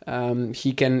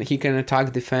 He can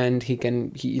attack, defend.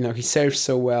 He serves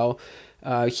so well.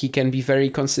 He can be very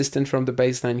consistent from the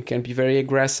baseline. He can be very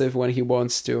aggressive when he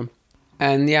wants to,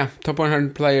 and yeah, top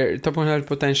 100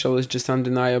 potential is just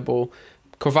undeniable.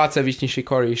 Kovacevic,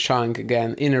 Nishikori, Shang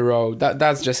again in a row.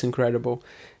 That's just incredible.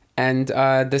 And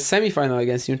the semi-final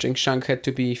against Yuncheng Shang had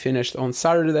to be finished on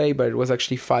Saturday, but it was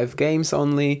actually 5 games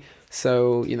only.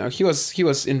 So he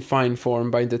was in fine form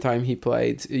by the time he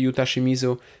played Yuta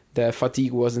Shimizu. The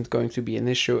fatigue wasn't going to be an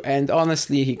issue, and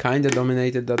honestly, he kind of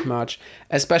dominated that match,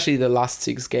 especially the last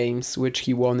 6 games, which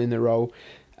he won in a row.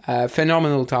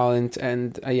 Phenomenal talent,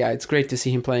 and yeah, it's great to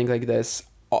see him playing like this.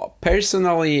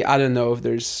 Personally, I don't know if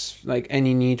there's like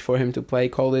any need for him to play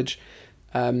college.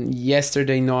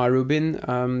 Yesterday, Noah Rubin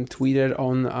tweeted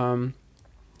on,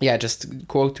 just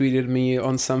quote tweeted me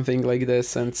on something like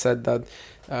this and said that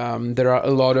there are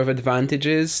a lot of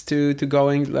advantages to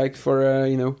going like for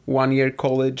a 1 year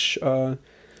college,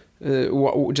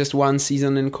 just 1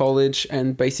 season in college,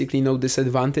 and basically no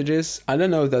disadvantages. I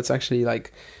don't know if that's actually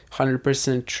like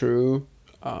 100% true.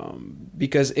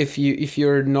 Because if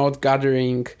you're not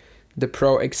gathering the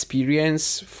pro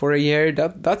experience for a year,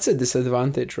 that's a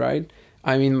disadvantage, right?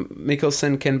 I mean,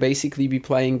 Mikkelsen can basically be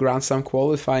playing Grand Slam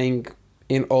qualifying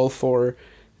in all 4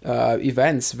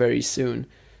 events very soon.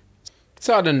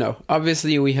 So I don't know.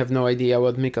 Obviously, we have no idea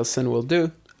what Mikkelsen will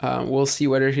do. We'll see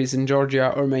whether he's in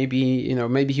Georgia, or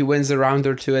maybe he wins a round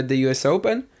or 2 at the US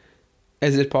Open.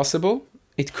 Is it possible?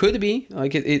 It could be.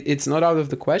 Like it's not out of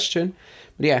the question.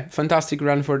 But yeah, fantastic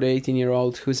run for the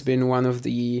 18-year-old who's been one of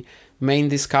the main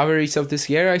discoveries of this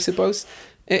year, I suppose.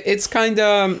 It's kind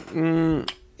of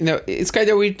it's kind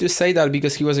of weird to say that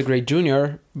because he was a great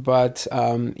junior, but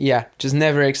just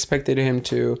never expected him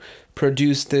to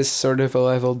produce this sort of a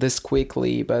level this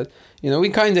quickly. But we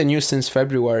kind of knew since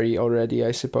February already,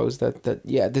 I suppose, that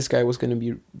this guy was going to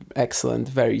be excellent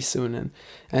very soon,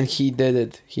 and he did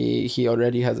it. He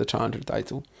already has a challenger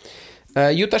title.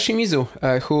 Yuta Shimizu,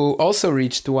 who also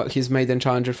reached his maiden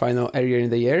challenger final earlier in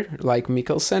the year, like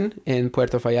Mikkelsen in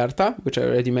Puerto Vallarta, which I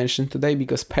already mentioned today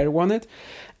because Per won it.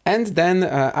 And then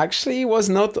actually was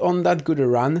not on that good a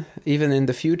run. Even in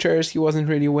the futures, he wasn't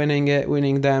really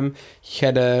winning them. He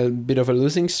had a bit of a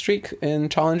losing streak in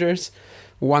challengers.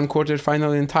 1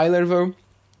 quarterfinal in Tyler,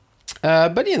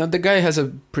 but the guy has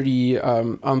a pretty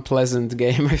unpleasant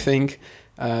game, I think.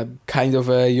 Kind of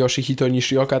a Yoshihito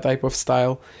Nishioka type of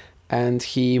style. And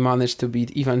he managed to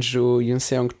beat Ivan Zhu,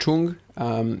 Yunseong Chung,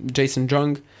 Jason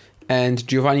Jung, and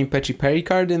Giovanni Pecci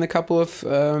Pericard in a couple of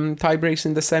tiebreaks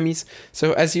in the semis.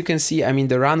 So as you can see, I mean,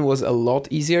 the run was a lot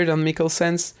easier than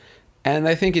Mikkelsen's, and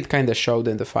I think it kind of showed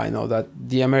in the final that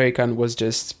the American was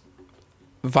just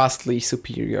vastly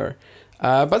superior.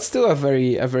 But still a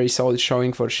very solid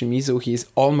showing for Shimizu. He's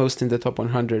almost in the top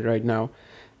 100 right now.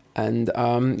 And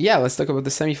let's talk about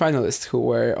the semi-finalists, who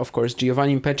were, of course,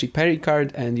 Giovanni Pecci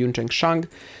Pericard and Yuncheng Shang.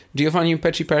 Giovanni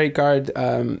Pecci Pericard,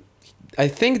 I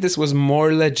think this was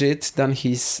more legit than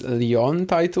his Lyon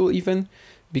title even,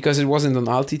 because it wasn't on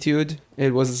altitude.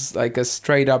 It was like a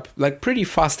straight up, like pretty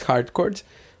fast hard court,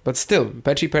 but still,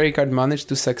 Pecci Pericard managed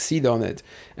to succeed on it,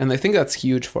 and I think that's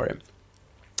huge for him.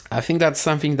 I think that's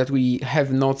something that we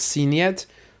have not seen yet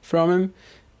from him.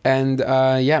 And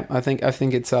I think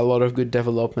it's a lot of good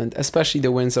development, especially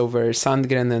the wins over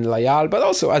Sandgren and Layal, but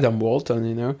also Adam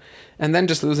Walton, and then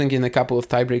just losing in a couple of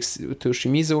tiebreaks to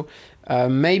Shimizu.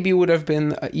 Maybe would have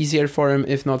been easier for him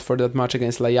if not for that match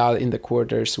against Layal in the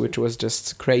quarters, which was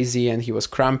just crazy, and he was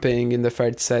cramping in the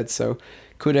third set, so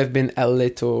could have been a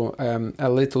little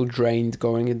drained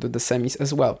going into the semis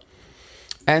as well.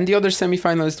 And the other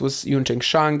semi-finalist was Yuncheng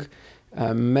Shang.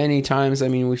 Many times,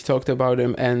 we've talked about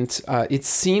him, and it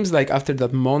seems like after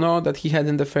that mono that he had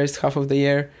in the first half of the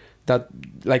year that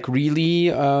really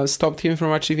stopped him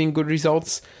from achieving good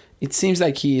results, it seems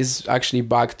like he is actually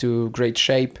back to great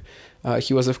shape.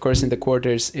 He was, of course, in the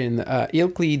quarters in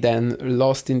Ilkley, then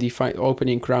lost in the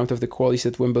opening round of the qualis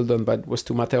at Wimbledon, but was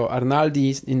to Matteo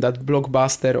Arnaldi in that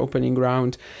blockbuster opening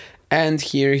round. And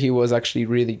here he was actually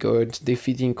really good,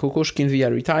 defeating Kukushkin via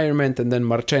retirement, and then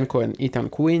Marchenko and Ethan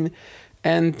Quinn.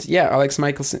 And yeah, Alex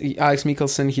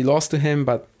Michelsen, he lost to him,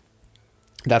 but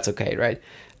that's okay, right?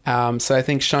 So I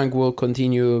think Shang will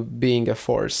continue being a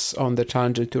force on the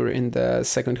Challenger Tour in the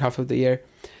second half of the year.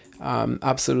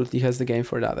 Absolutely has the game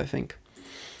for that, I think.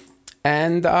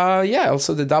 And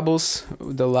also the doubles,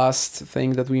 the last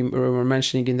thing that we were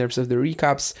mentioning in terms of the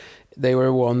recaps, they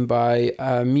were won by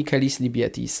Michaelis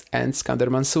Libietis and Skander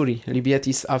Mansouri.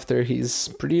 Libietis, after his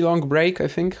pretty long break, I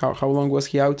think. How long was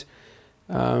he out?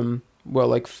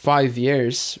 5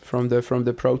 years from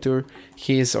the Pro Tour.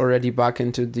 He is already back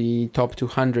into the top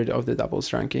 200 of the doubles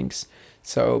rankings.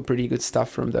 So pretty good stuff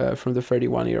from the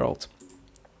 31-year-old.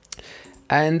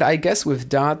 And I guess with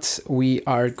that, we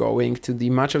are going to the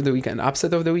match of the week and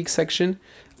upset of the week section.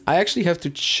 I actually have to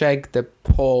check the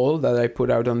poll that I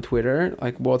put out on Twitter,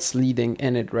 like what's leading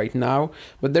in it right now.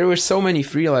 But there were so many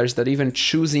freelars that even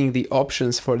choosing the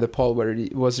options for the poll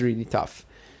was really tough.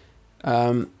 Let's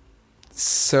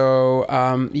see.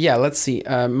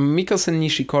 Mikkelsen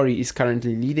Nishikori is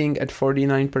currently leading at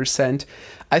 49%.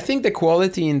 I think the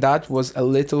quality in that was a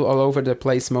little all over the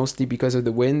place, mostly because of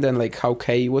the wind and how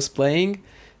Kei was playing.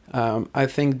 I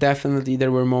think definitely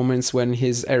there were moments when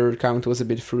his error count was a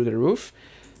bit through the roof.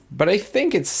 But I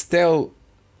think it still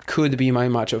could be my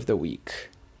match of the week.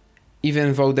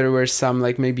 Even though there were some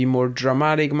maybe more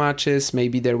dramatic matches,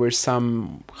 maybe there were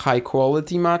some high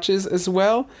quality matches as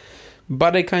well.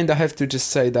 But I kind of have to just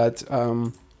say that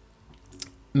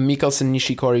Mikkelsen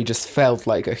Nishikori just felt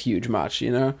like a huge match,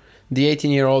 The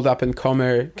 18-year-old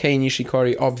up-and-comer, Kei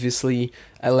Nishikori, obviously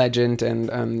a legend, and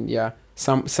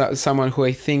someone who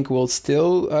I think will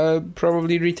still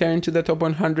probably return to the top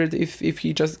 100 if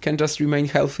he can remain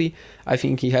healthy. I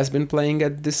think he has been playing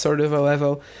at this sort of a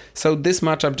level. So this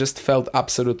matchup just felt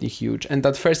absolutely huge. And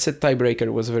that first set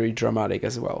tiebreaker was very dramatic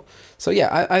as well. So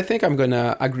yeah, I think I'm going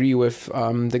to agree with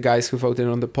the guys who voted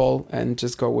on the poll and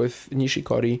just go with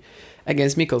Nishikori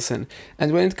against Mikkelsen.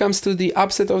 And when it comes to the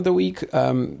upset of the week,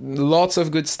 lots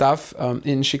of good stuff.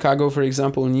 In Chicago, for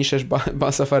example, Nishesh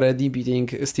Basafaredi beating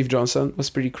Steve Johnson was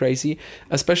pretty crazy,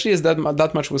 especially as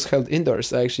that match was held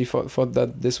indoors. I actually thought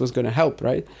that this was going to help,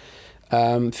 right?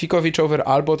 Fikovic over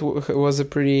Albot was a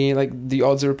pretty, the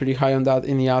odds were pretty high on that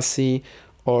in Yassi,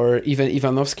 or even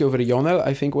Ivanovsky over Jonel,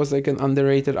 I think was an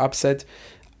underrated upset.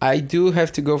 I do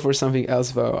have to go for something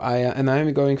else though. I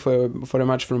am going for a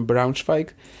match from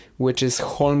Braunschweig, which is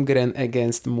Holmgren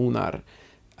against Munar.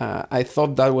 I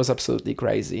thought that was absolutely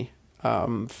crazy.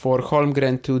 For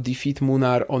Holmgren to defeat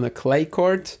Munar on a clay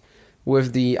court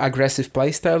with the aggressive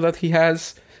playstyle that he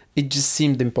has, it just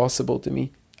seemed impossible to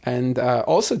me. And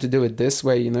also to do it this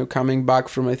way, coming back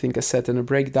from I think a set and a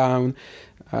breakdown,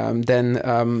 then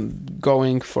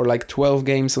going for 12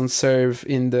 games on serve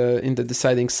in the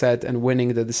deciding set and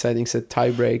winning the deciding set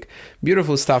tiebreak.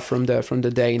 Beautiful stuff from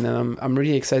the Dane, and I'm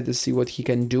really excited to see what he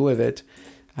can do with it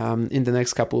in the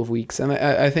next couple of weeks. And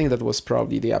I think that was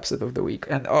probably the upset of the week.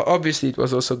 And obviously it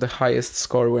was also the highest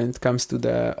score when it comes to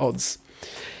the odds.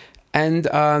 And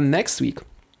next week,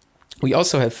 we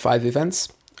also have 5 events.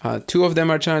 2 of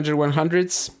them are Challenger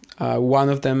 100s. One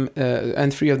of them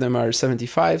and 3 of them are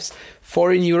 75s.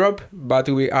 4 in Europe, but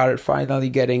we are finally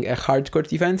getting a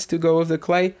hardcourt event to go with the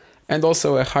clay, and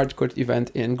also a hardcourt event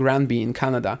in Granby in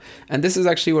Canada. And this is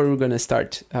actually where we're going to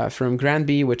start from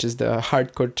Granby, which is the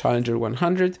hardcourt Challenger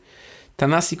 100.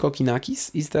 Thanasi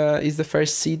Kokinakis is the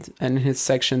first seed, and in his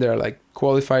section there are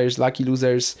qualifiers, lucky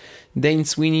losers. Dane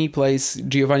Sweeney plays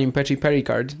Giovanni Mpeci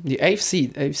Pericard, the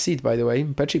 8th seed by the way.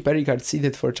 Mpeci Pericard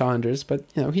seeded for challengers, but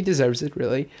he deserves it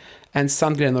really. And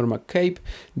Sandgren or McCabe.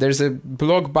 There's a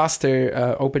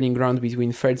blockbuster opening round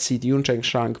between 3rd seed Yuncheng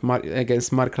Shang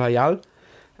against Mark Layal.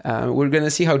 We're going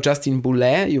to see how Justin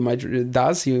Boulet You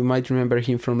might remember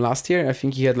him from last year. I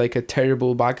think he had like a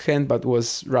terrible backhand, but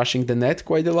was rushing the net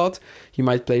quite a lot. He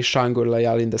might play Shang or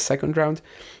Layal in the second round.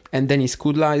 And Denis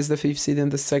Kudla is the 5th seed in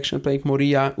this section, playing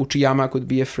Moriya. Uchiyama could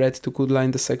be a threat to Kudla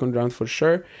in the second round for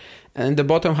sure. And in the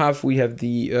bottom half, we have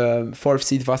the 4th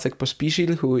seed Vasek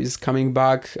Pospisil, who is coming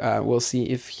back. We'll see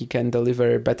if he can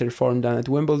deliver better form than at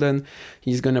Wimbledon.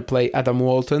 He's going to play Adam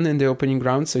Walton in the opening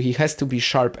round, so he has to be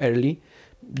sharp early.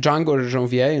 Zhang or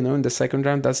Janvier, in the second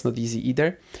round, that's not easy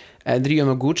either. And Ryo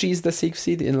Noguchi is the 6th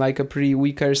seed in like a pretty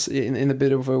weaker, in a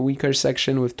bit of a weaker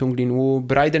section with Tung Lin Wu.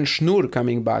 Bryden Schnur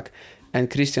coming back, and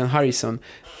Christian Harrison.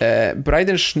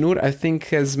 Bryden Schnur, I think,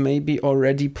 has maybe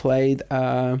already played...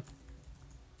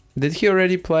 did he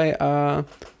already play an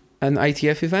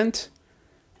ITF event?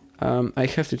 I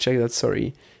have to check that,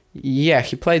 sorry. Yeah,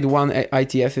 he played one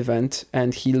ITF event,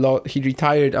 and he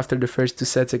retired after the first 2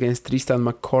 sets against Tristan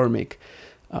McCormick.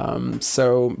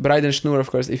 So Bryden Schnur,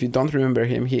 of course, if you don't remember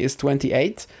him, he is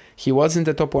 28. He was in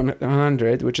the top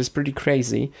 100, which is pretty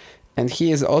crazy. And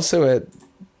he is also a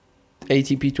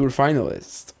ATP Tour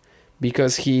finalist,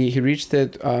 because he reached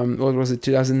it,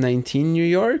 2019 New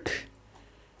York?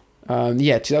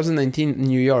 2019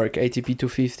 New York, ATP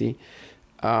 250.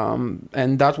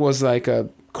 And that was like a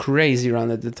crazy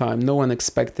run at the time. No one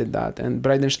expected that. And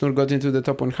Bryden Schnur got into the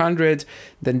top 100,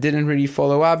 then didn't really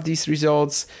follow up these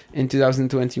results. In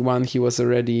 2021, he was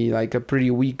already like a pretty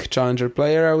weak challenger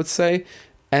player, I would say.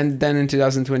 And then in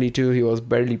 2022, he was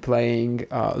barely playing,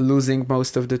 losing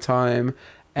most of the time.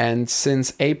 And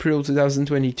since April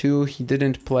 2022, he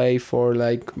didn't play for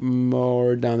like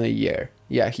more than a year.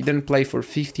 Yeah, he didn't play for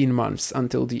 15 months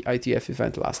until the ITF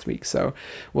event last week. So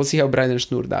we'll see how Bryden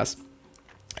Schnur does.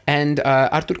 And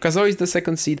Arthur Cazaux is the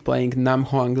 2nd seed, playing Nam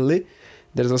Hoang Ly.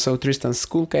 There's also Tristan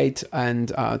Skulkate and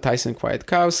Tyson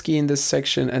Kwiatkowski in this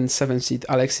section. And 7th seed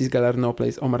Alexis Galarneau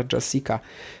plays Omar Jasika.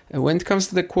 When it comes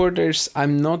to the quarters,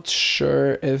 I'm not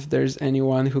sure if there's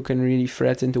anyone who can really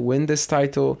threaten to win this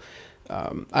title.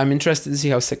 I'm interested to see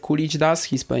how Sekulic does.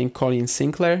 He's playing Colin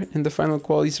Sinclair in the final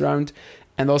qualies round.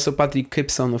 And also Patrick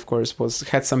Kipson, of course,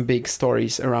 had some big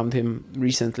stories around him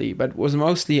recently, but was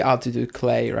mostly altitude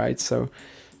clay, right? So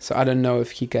I don't know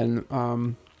if he can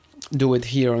do it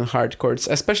here on hard courts,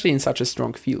 especially in such a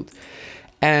strong field.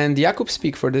 And Jakub's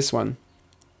pick for this one,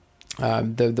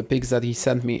 the picks that he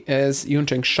sent me, is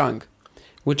Yuncheng Shang,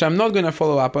 which I'm not going to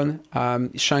follow up on.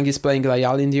 Shang is playing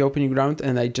Layal in the opening round,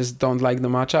 and I just don't like the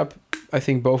matchup. I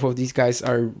think both of these guys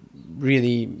are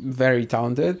really very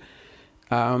talented.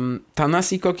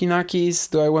 Thanasi Kokinakis,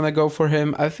 do I want to go for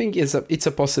him? I think it's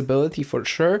a possibility for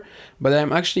sure, but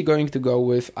I'm actually going to go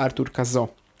with Arthur Cazaux.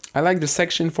 I like the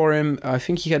section for him. I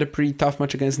think he had a pretty tough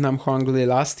match against Nam Hoang Ly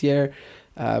last year,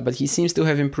 but he seems to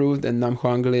have improved, and Nam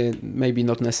Hoang Ly maybe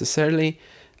not necessarily.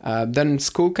 Then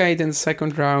Skulkate in the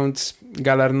second round,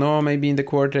 Galarneau maybe in the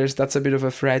quarters. That's a bit of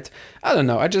a threat. I don't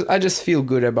know. I just feel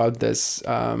good about this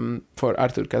for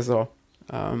Arthur Cazaux.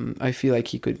 I feel like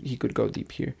he could go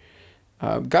deep here.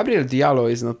 Gabriel Diallo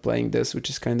is not playing this, which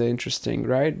is kind of interesting,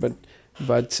 right? But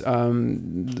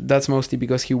that's mostly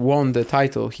because he won the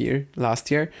title here last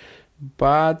year.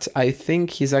 But I think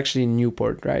he's actually in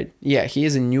Newport, right? Yeah, he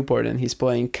is in Newport, and he's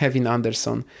playing Kevin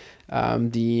Anderson,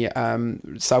 the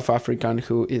South African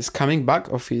who is coming back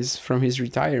from his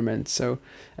retirement. So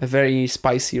a very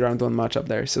spicy round one matchup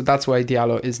there. So that's why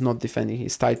Diallo is not defending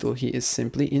his title. He is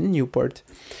simply in Newport.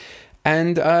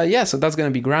 And so that's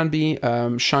going to be Granby,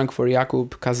 Shank for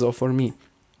Jakub, Cazaux for me.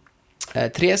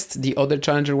 Trieste, the other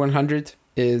Challenger 100,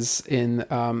 is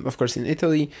of course in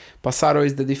Italy. Passaro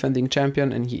is the defending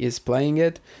champion, and he is playing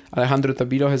it. Alejandro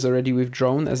Tabilo has already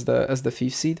withdrawn as the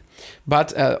 5th seed.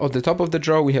 But at the top of the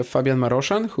draw, we have Fabian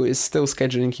Maroshan, who is still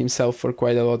scheduling himself for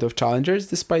quite a lot of challengers,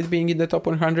 despite being in the top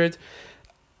 100.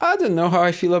 I don't know how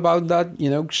I feel about that.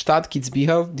 Gstaad,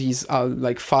 Kitzbühel, these are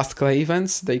like fast clay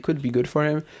events. They could be good for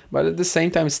him. But at the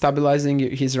same time, stabilizing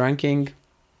his ranking,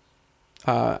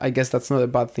 I guess that's not a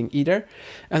bad thing either.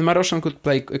 And Maroshan could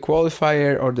play a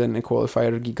qualifier, or then a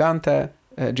qualifier Gigante.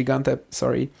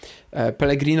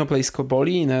 Pellegrino plays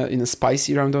Koboli in a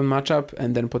spicy round-one matchup,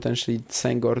 and then potentially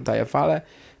Senghor Diavale.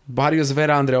 Barrios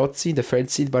Vera Andreozzi, the 3rd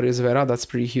seed Barrios Vera, that's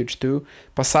pretty huge too.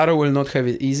 Passaro will not have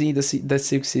it easy, the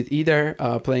 6th seed either,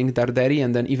 playing Darderi,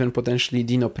 and then even potentially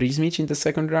Dino Prismic in the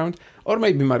second round, or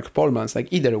maybe Mark Polmans.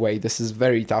 Like, either way, this is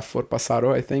very tough for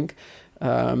Passaro, I think,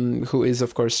 who is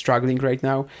of course struggling right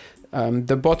now.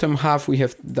 The bottom half, we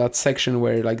have that section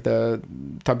where like the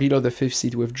Tabilo, the 5th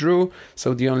seed, withdrew.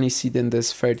 So the only seed in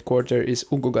this third quarter is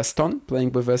Hugo Gaston,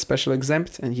 playing with a special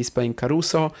exempt, and he's playing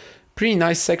Caruso. Pretty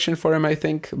nice section for him, I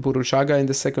think. Buruchaga in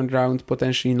the second round,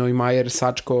 potentially Neumayer,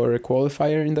 Sachko, or a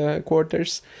qualifier in the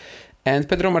quarters. And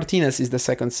Pedro Martinez is the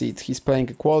second seed. He's playing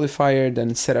a qualifier,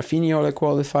 then Serafini a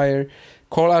qualifier.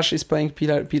 Kolář is playing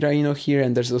Piraino here,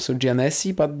 and there's also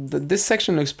Giannessi, but this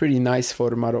section looks pretty nice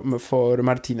for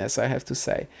Martinez, I have to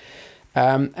say.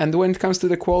 And when it comes to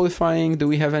the qualifying, do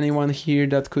we have anyone here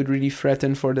that could really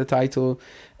threaten for the title?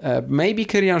 Maybe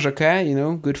Kyrian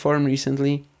Jacquet, good form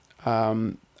recently.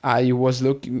 I was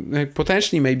looking,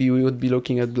 potentially maybe we would be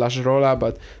looking at Blaž Rola,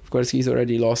 but of course he's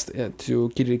already lost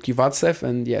to Kirill Kivatsev,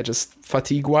 and yeah, just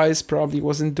fatigue-wise probably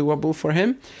wasn't doable for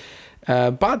him.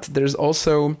 But there's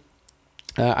also,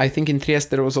 I think in Trieste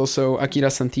there was also Akira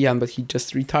Santillan, but he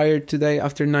just retired today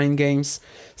after 9 games.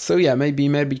 So yeah, maybe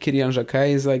Kyrian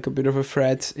Jacquet is like a bit of a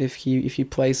threat if he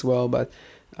plays well, but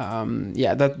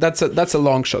yeah, that's a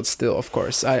long shot still, of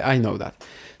course. I know that.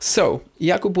 So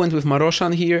Jakub went with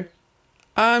Marozsan here.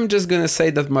 I'm just gonna say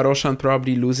that Marozsan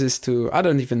probably loses to, I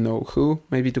don't even know who,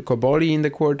 maybe to Koboli in the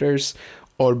quarters,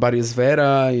 or Barrios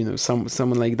Vera,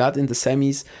 someone like that in the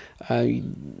semis.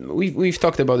 We've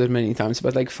talked about it many times,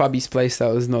 but like Fabi's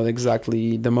playstyle is not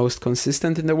exactly the most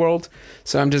consistent in the world,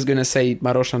 so I'm just gonna say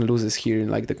Marozsan loses here in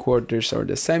like the quarters or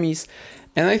the semis,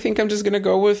 and I think I'm just gonna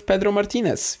go with Pedro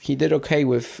Martinez. He did okay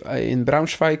with in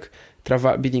Braunschweig,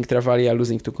 beating Travaglia,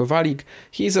 losing to Kowalik.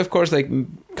 He's of course like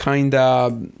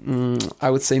kinda, I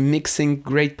would say, mixing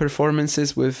great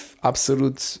performances with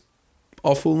absolute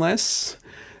awfulness,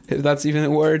 if that's even a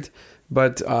word.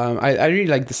 But I really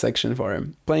like the section for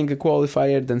him. Playing a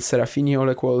qualifier, then Serafini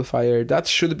a qualifier. That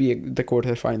should be the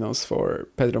quarterfinals for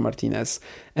Pedro Martinez.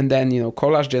 And then,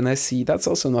 Kolář, Giannessi, that's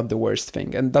also not the worst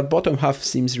thing. And that bottom half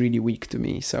seems really weak to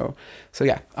me. So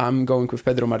yeah, I'm going with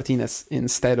Pedro Martinez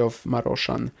instead of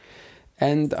Marozsan.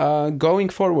 And going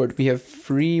forward, we have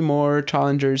 3 more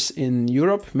challengers in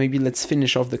Europe. Maybe let's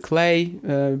finish off the clay,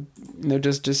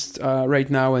 just right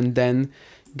now, and then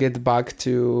then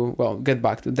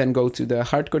go to the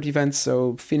hardcourt events.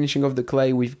 So finishing off the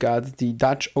clay, we've got the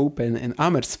Dutch Open in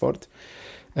Amersfoort.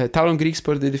 Talon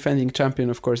Griekspoor, the defending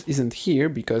champion, of course, isn't here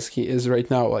because he is right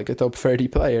now like a top 30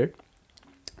 player.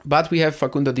 But we have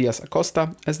Facundo Diaz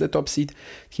Acosta as the top seed.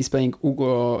 He's playing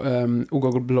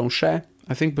Hugo Blanchet.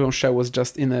 I think Blanchet was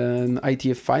just in an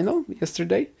ITF final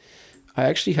yesterday. I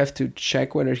actually have to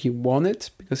check whether he won it,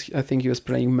 because I think he was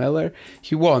playing Meller.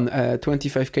 He won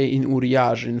 25k in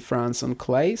Uriage in France on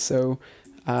clay, so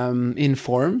in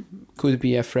form, could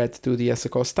be a threat to Diaz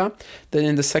Acosta. Then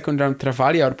in the second round,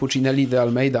 Travaglia or Puccinelli de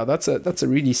Almeida. That's a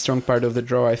really strong part of the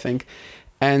draw, I think.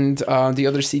 And the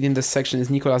other seed in this section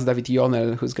is Nicolas David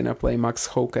Jonel, who's going to play Max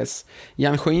Hokes.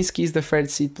 Jan Choinski is the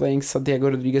third seed playing Santiago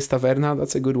Rodriguez Taverna.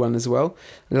 That's a good one as well.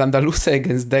 Landaluce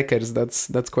against Deckers.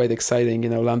 That's quite exciting.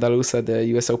 Landaluce, the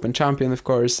US Open champion, of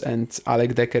course, and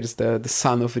Alec Deckers, the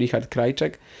son of Richard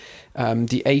Krajicek.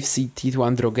 The 8th seed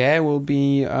Titouan Droguet will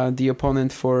be the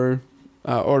opponent for...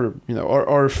 or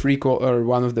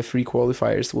one of the 3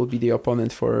 qualifiers will be the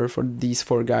opponent for these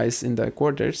 4 guys in the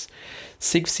quarters.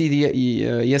 6th seed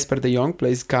Jesper de Jong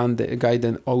plays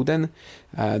Gaiden Oden,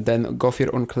 then Gofier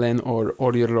Onklen or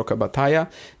Orior Loka Bataya.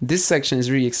 This section is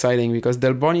really exciting because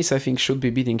Delbonis, I think, should be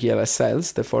beating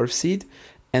ELSLs, the 4th seed.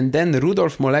 And then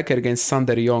Rudolf Moleker against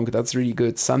Sander Jong. That's really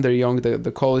good. Sander Jong,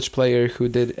 the college player who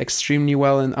did extremely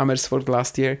well in Amersfoort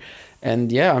last year.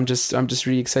 And yeah, I'm just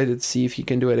really excited to see if he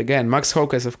can do it again. Max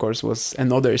Hokes, of course, was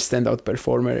another standout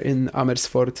performer in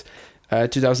Amersfoort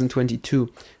 2022.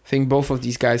 I think both of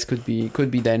these guys could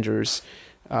be dangerous.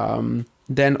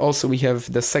 Then also we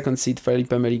have the second seed Felipe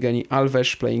Meligeni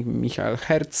Alves playing Michael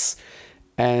Hertz,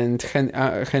 and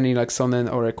Henry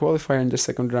Laaksonen or a qualifier in the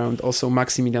second round. Also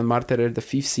Maximilian Marterer, the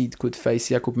 5th seed, could face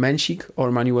Jakub Mensik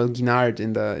or Manuel Guinard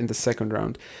in the second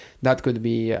round. That could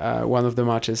be one of the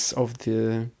matches of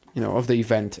the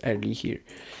event early here.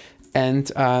 And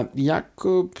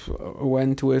Jakub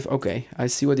went with, okay, I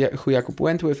see who Jakub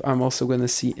went with. I'm also going to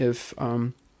see if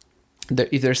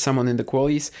there's someone in the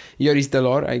qualies. Joris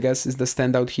Delor, I guess, is the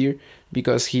standout here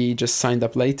because he just signed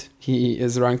up late. He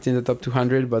is ranked in the top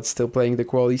 200, but still playing the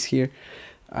qualies here.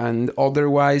 And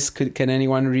otherwise, can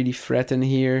anyone really threaten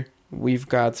here? We've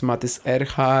got Mathis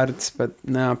Erhardt, but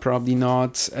probably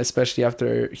not, especially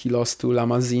after he lost to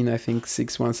Lamazine, I think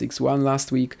 6-1, 6-1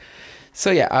 last week.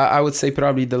 So yeah, I would say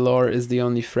probably Delor is the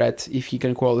only threat if he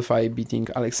can qualify, beating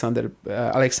Alexander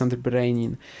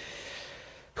Berenin.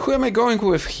 Who am I going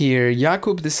with here?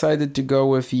 Jakub decided to go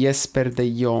with Jesper de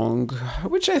Jong,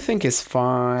 which I think is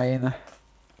fine.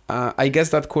 I guess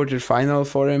that quarterfinal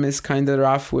for him is kind of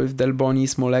rough with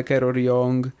Delbonis, Moleker or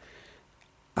Jong.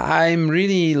 I'm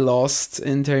really lost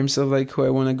in terms of like who I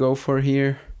want to go for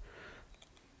here.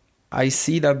 I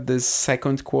see that this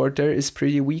second quarter is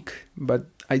pretty weak, but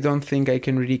I don't think I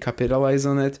can really capitalize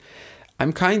on it.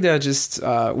 I'm kind of just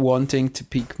wanting to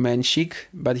pick Menchik,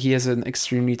 but he has an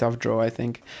extremely tough draw, I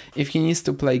think. If he needs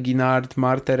to play Guinard,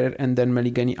 Marterer, and then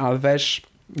Meligeni Alves,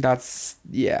 that's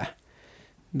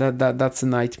a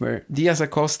nightmare. Diaz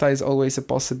Acosta is always a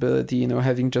possibility,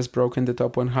 having just broken the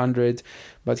top 100,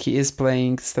 but he is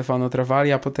playing Stefano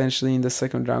Travaglia potentially in the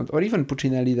second round, or even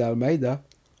Puccinelli de Almeida.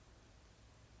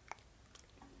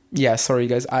 Yeah, sorry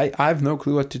guys, I have no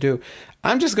clue what to do.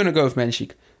 I'm just gonna go with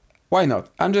Menchik. Why not?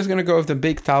 I'm just gonna go with the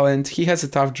big talent. He has a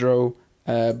tough draw,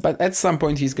 but at some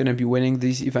point he's gonna be winning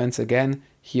these events again.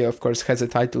 He of course has a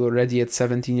title already at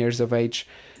 17 years of age.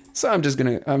 So I'm just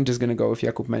gonna go with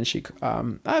Jakub Menchik.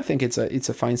 I think it's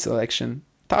a fine selection.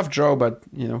 Tough draw, but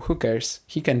who cares?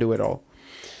 He can do it all.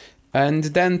 And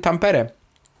then Tampere,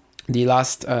 the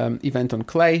last event on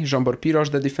clay. Zsombor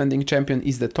Piros, the defending champion,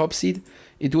 is the top seed.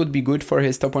 It would be good for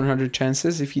his top 100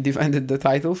 chances if he defended the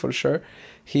title for sure.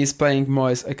 He is playing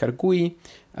Moes Ekargui,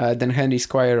 then Henry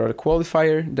Squire or a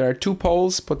qualifier. There are two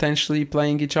Poles potentially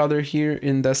playing each other here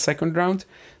in the second round.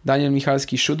 Daniel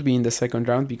Michalski should be in the second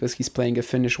round because he's playing a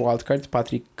Finnish wildcard,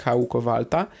 Patrik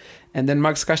Kaukovalta. And then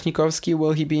Max Kaśnikowski,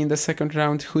 will he be in the second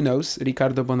round? Who knows?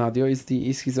 Ricardo Bonadio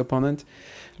is his opponent.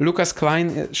 Lukas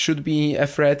Klein should be a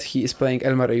threat. He is playing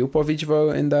Elmar Ejupovic though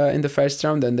in the first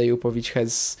round, and Ejupovic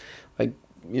has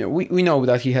we know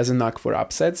that he has a knack for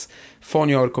upsets.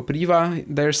 Fonio or Kopriva,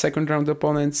 their second round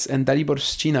opponents, and Dalibor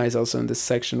Szczina is also in this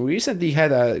section. We recently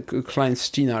had a Klein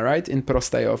Szczina, right, in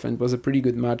Prostayov, and it was a pretty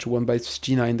good match won by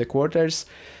Szczina in the quarters,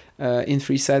 in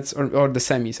 3 sets, or the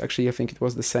semis. Actually, I think it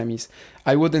was the semis.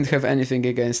 I wouldn't have anything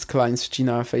against Klein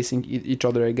Szczina facing each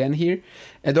other again here.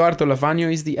 Eduardo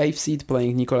Lavagno is the 8th seed,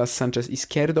 playing Nicolas Sanchez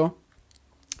Izquierdo.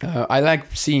 I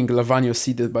like seeing Lavagno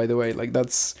seeded, by the way.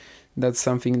 That's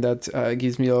something that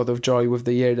gives me a lot of joy with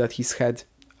the year that he's had.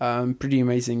 Pretty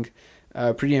amazing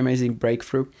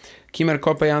breakthrough. Kimmer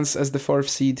Kopejans as the 4th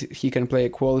seed. He can play a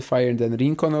qualifier and then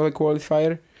Rincon or a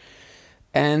qualifier.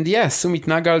 And yeah, Sumit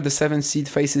Nagal, the 7th seed,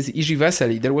 faces Iji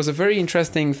Vesely. There was a very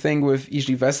interesting thing with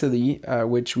Iji Vesely,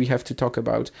 which we have to talk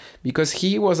about, because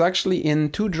he was actually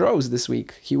in 2 draws this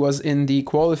week. He was in the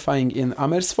qualifying in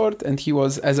Amersfoort, and he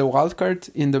was as a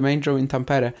wildcard in the main draw in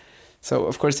Tampere. So,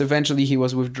 of course, eventually he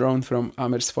was withdrawn from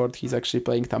Amersfoort. He's actually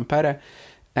playing Tampere.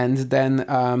 And then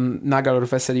Nagal or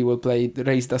Vesely will play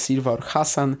Reis da Silva or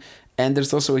Hassan. And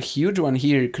there's also a huge one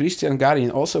here. Christian Garin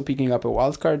also picking up a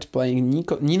wildcard, playing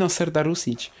Nino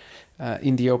Serdarusic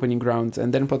in the opening round.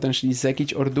 And then potentially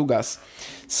Zekic or Dugas.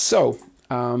 So,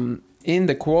 in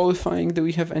the qualifying, do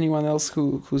we have anyone else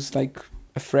who's like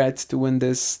a threat to win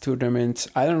this tournament?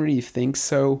 I don't really think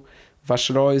so.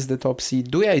 Vashro is the top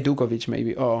seed. Duja Ajdukovic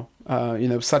maybe.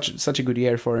 Such a good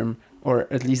year for him, or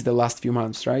at least the last few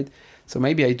months, right? So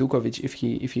maybe Ajdukovic, if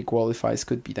he qualifies,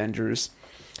 could be dangerous.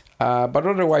 But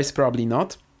otherwise, probably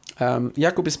not.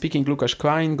 Jakub is picking Lukas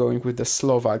Klein, going with the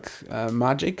Slovak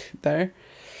magic there.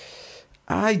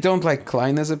 I don't like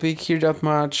Klein as a pick here that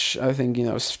much. I think,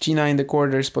 Szczina in the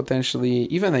quarters potentially,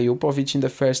 even Ejupovic in the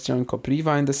first round,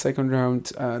 Kopriva in the second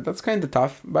round. That's kind of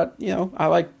tough, but, I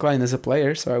like Klein as a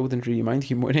player, so I wouldn't really mind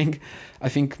him winning. I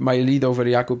think my lead over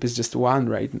Jakub is just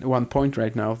 1 point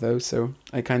right now, though, so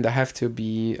I kind of have to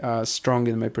be strong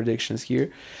in my predictions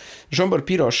here. Zsombor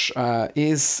Piros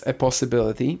is a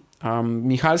possibility.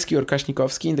 Michalski or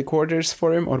Kaśnikowski in the quarters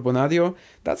for him, or Bonadio,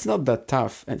 that's not that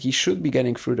tough, and he should be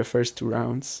getting through the first 2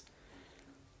 rounds.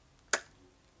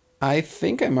 I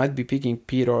think I might be picking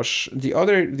Piros. The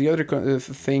other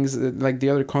things, like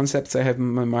the other concepts I have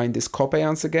in my mind, is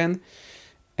Kopejans again,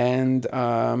 and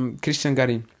Christian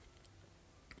Garin.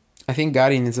 I think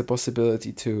Garin is a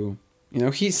possibility too.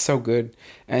 He's so good,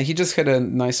 and he just had a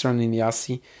nice run in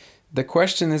Yassi. The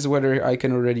question is whether I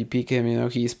can already pick him.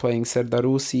 He's playing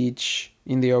Serdarusic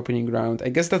in the opening round. I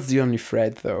guess that's the only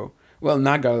threat, though. Well,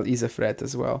 Nagal is a threat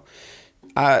as well.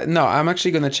 No, I'm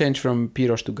actually going to change from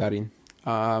Piros to Garin.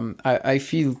 I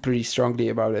feel pretty strongly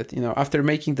about it. After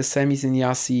making the semis in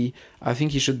Yassi, I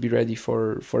think he should be ready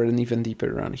for an even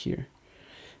deeper run here.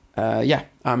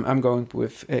 I'm going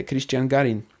with Christian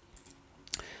Garin.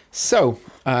 So,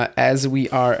 as we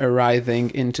are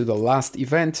arriving into the last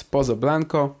event, Pozo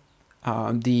Blanco,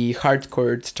 the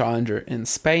hardcourt challenger in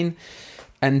Spain,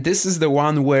 and this is the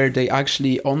one where they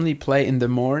actually only play in the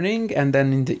morning and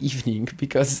then in the evening,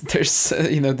 because there's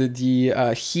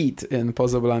the heat in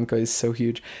Pozo Blanco is so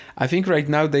huge. I think right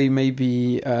now they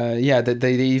maybe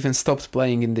they even stopped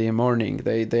playing in the morning.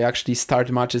 They actually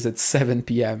start matches at 7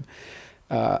 p.m.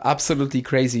 Absolutely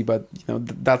crazy, but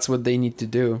that's what they need to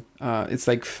do. It's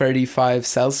like 35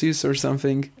 Celsius or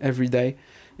something every day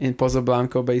in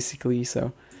Pozoblanco, basically.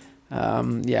 So,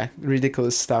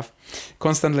 ridiculous stuff.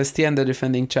 Constant Lestienne, the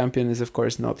defending champion, is of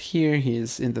course not here. He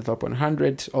is in the top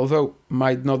 100, although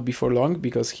might not be for long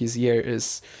because his year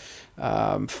is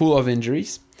full of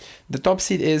injuries. The top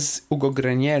seed is Hugo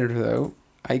Grenier, though.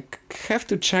 I have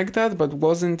to check that, but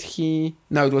wasn't he...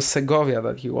 No, it was Segovia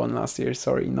that he won last year.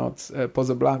 Sorry, not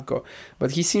Pozoblanco. But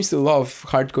he seems to love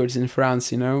hardcourts in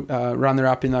France, you know.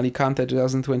 Runner-up in Alicante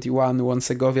 2021, won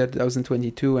Segovia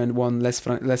 2022, and won Les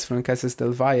Franceses del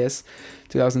Valles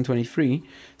 2023.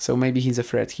 So maybe he's a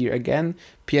threat here again.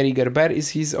 Pierre Gerber is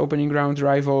his opening round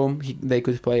rival. They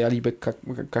could play Alibek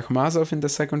Kakhmazov in the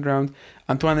second round.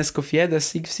 Antoine Escoffier, the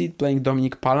 6th seed, playing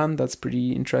Dominic Palan. That's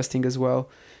pretty interesting as well.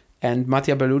 And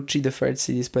Mattia Bellucci, the third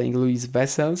seed, is playing Luis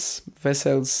Vessels.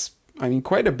 Vessels, I mean,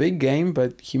 quite a big game,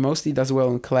 but he mostly does well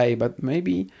on clay. But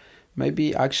maybe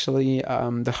actually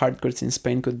the hard courts in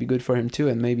Spain could be good for him too,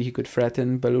 and maybe he could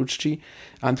threaten Bellucci.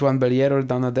 Antoine Bellier or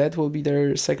Danadet will be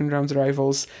their second round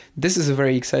rivals. This is a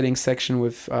very exciting section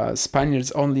with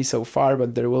Spaniards only so far,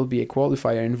 but there will be a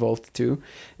qualifier involved too.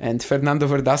 And Fernando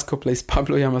Verdasco plays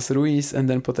Pablo Llamas Ruiz, and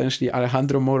then potentially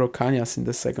Alejandro Moro Cañas in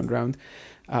the second round.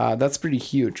 That's pretty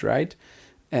huge, right?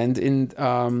 And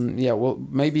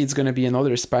maybe it's going to be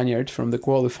another Spaniard from the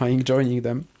qualifying joining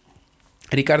them.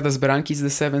 Ricardo Sberankis, the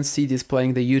 7th seed, is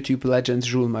playing the YouTube legend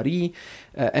Jules Marie.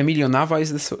 Emilio Nava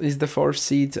is the 4th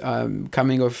seed,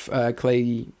 coming off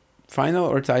clay final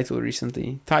or title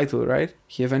recently. Title, right?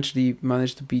 He eventually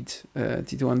managed to beat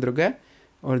Tito Androgué,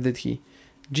 or did he?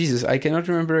 Jesus, I cannot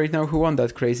remember right now who won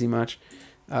that crazy match.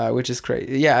 Which is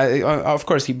crazy. Yeah, of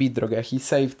course he beat Droga. He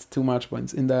saved too much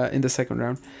points in the second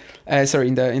round. In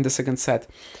the second set.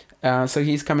 So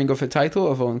he's coming off a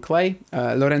title of on clay.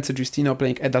 Lorenzo Giustino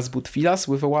playing Edas Butfilas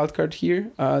with a wildcard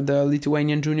here, the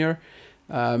Lithuanian junior.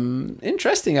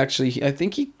 Interesting, actually. I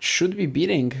think he should be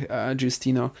beating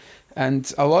Giustino.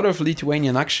 And a lot of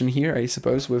Lithuanian action here, I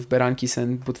suppose, with Berankis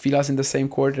and Butfilas in the same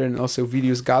quarter, and also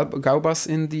Vilius Gaubas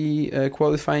in the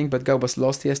qualifying, but Gaubas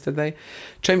lost yesterday.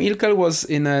 Cem Ilkel was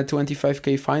in a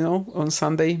 25k final on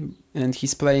Sunday, and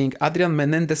he's playing Adrian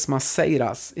Menendez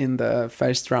Maceiras in the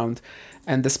first round.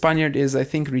 And the Spaniard is, I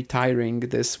think, retiring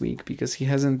this week because he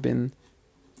hasn't been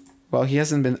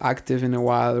active in a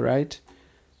while, right?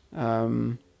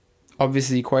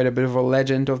 Obviously quite a bit of a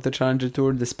legend of the Challenger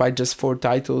Tour. Despite just 4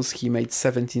 titles, he made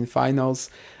 17 finals,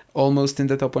 almost in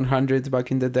the top 100 back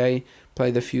in the day,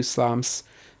 played a few slams,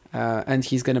 and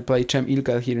he's going to play Cem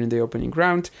Ilkel here in the opening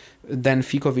round, then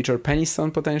Ficovich or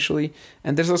Peniston potentially,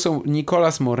 and there's also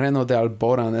Nicolas Moreno de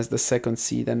Alboran as the 2nd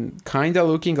seed, and kind of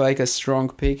looking like a strong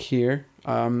pick here,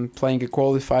 playing a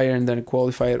qualifier and then a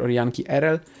qualifier or Yankee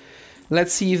Erel.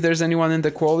 Let's see if there's anyone in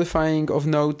the qualifying of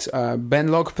note. Ben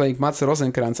Locke playing Mats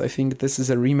Rosenkrantz. I think this is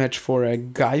a rematch for a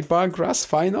Gaiba Grass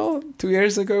final 2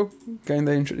 years ago.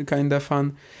 Kinda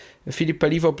fun. Philippe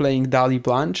Pelivo playing Dali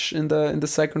Blanche in the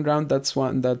second round. That's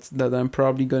one that I'm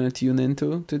probably gonna tune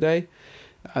into today.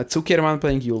 Zuckerman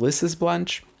playing Ulysses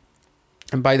Blanche.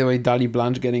 And by the way, Dali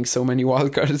Blanche getting so many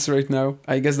wildcards right now.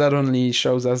 I guess that only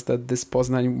shows us that this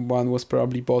Poznan one was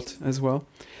probably bought as well.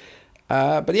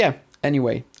 But yeah,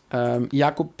 anyway.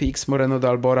 Jakub picks Moreno de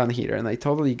Alboran here, and I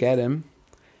totally get him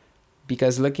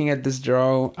because looking at this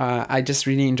draw, I just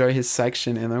really enjoy his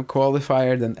section, you know,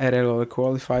 qualifier, then RL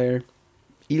qualifier.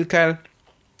 Ilkel,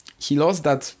 he lost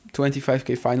that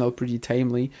 25k final pretty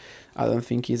tamely. I don't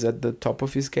think he's at the top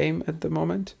of his game at the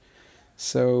moment.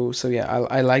 So yeah,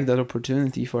 I like that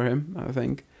opportunity for him, I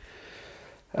think.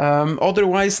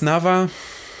 Otherwise, Nava,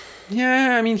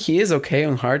 yeah, I mean, he is okay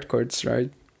on hard courts,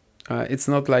 right? It's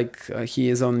not like he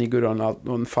is only good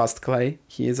on fast clay.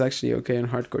 He is actually okay on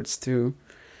hard courts too.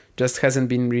 Just hasn't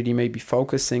been really maybe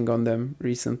focusing on them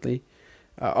recently.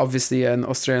 Obviously an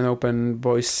Australian Open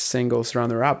boys singles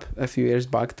runner-up a few years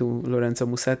back to Lorenzo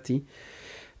Musetti.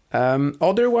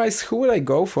 Otherwise, who would I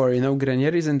go for? You know,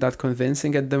 Grenier isn't that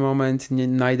convincing at the moment.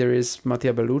 Neither is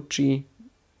Mattia Bellucci.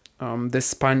 The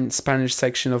Spanish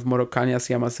section of Moro Cañas,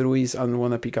 Llamas Ruiz, I don't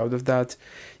want to pick out of that.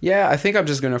 Yeah, I think I'm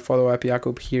just going to follow up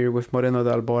Jakub here with Moreno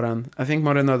de Alboran. I think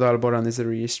Moreno de Alboran is a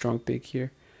really strong pick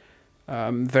here.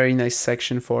 Very nice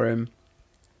section for him.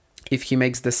 If he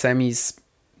makes the semis,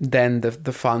 then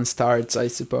the fun starts, I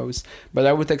suppose. But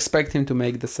I would expect him to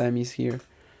make the semis here.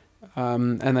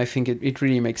 And I think it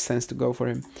really makes sense to go for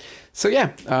him. So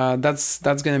yeah, that's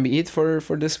going to be it for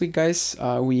this week, guys.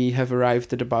 We have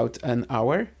arrived at about an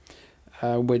hour.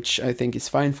 Which I think is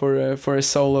fine for a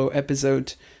solo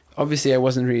episode. Obviously, I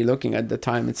wasn't really looking at the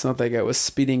time. It's not like I was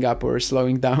speeding up or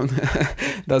slowing down.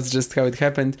 That's just how it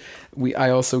happened. I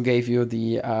also gave you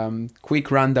the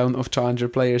quick rundown of Challenger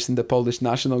players in the Polish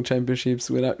National Championships,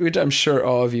 which I'm sure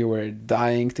all of you were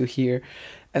dying to hear.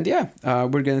 And yeah,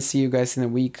 we're going to see you guys in a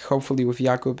week, hopefully with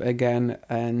Jakub again.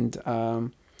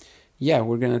 And yeah,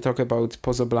 we're going to talk about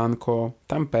Pozoblanco,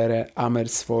 Tampere,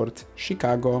 Amersfoort,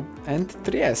 Chicago, and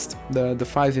Trieste, the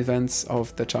 5 events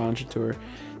of the Challenger Tour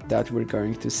that we're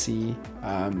going to see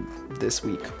this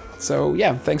week. So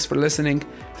yeah, thanks for listening.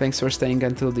 Thanks for staying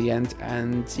until the end.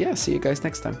 And yeah, see you guys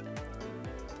next time.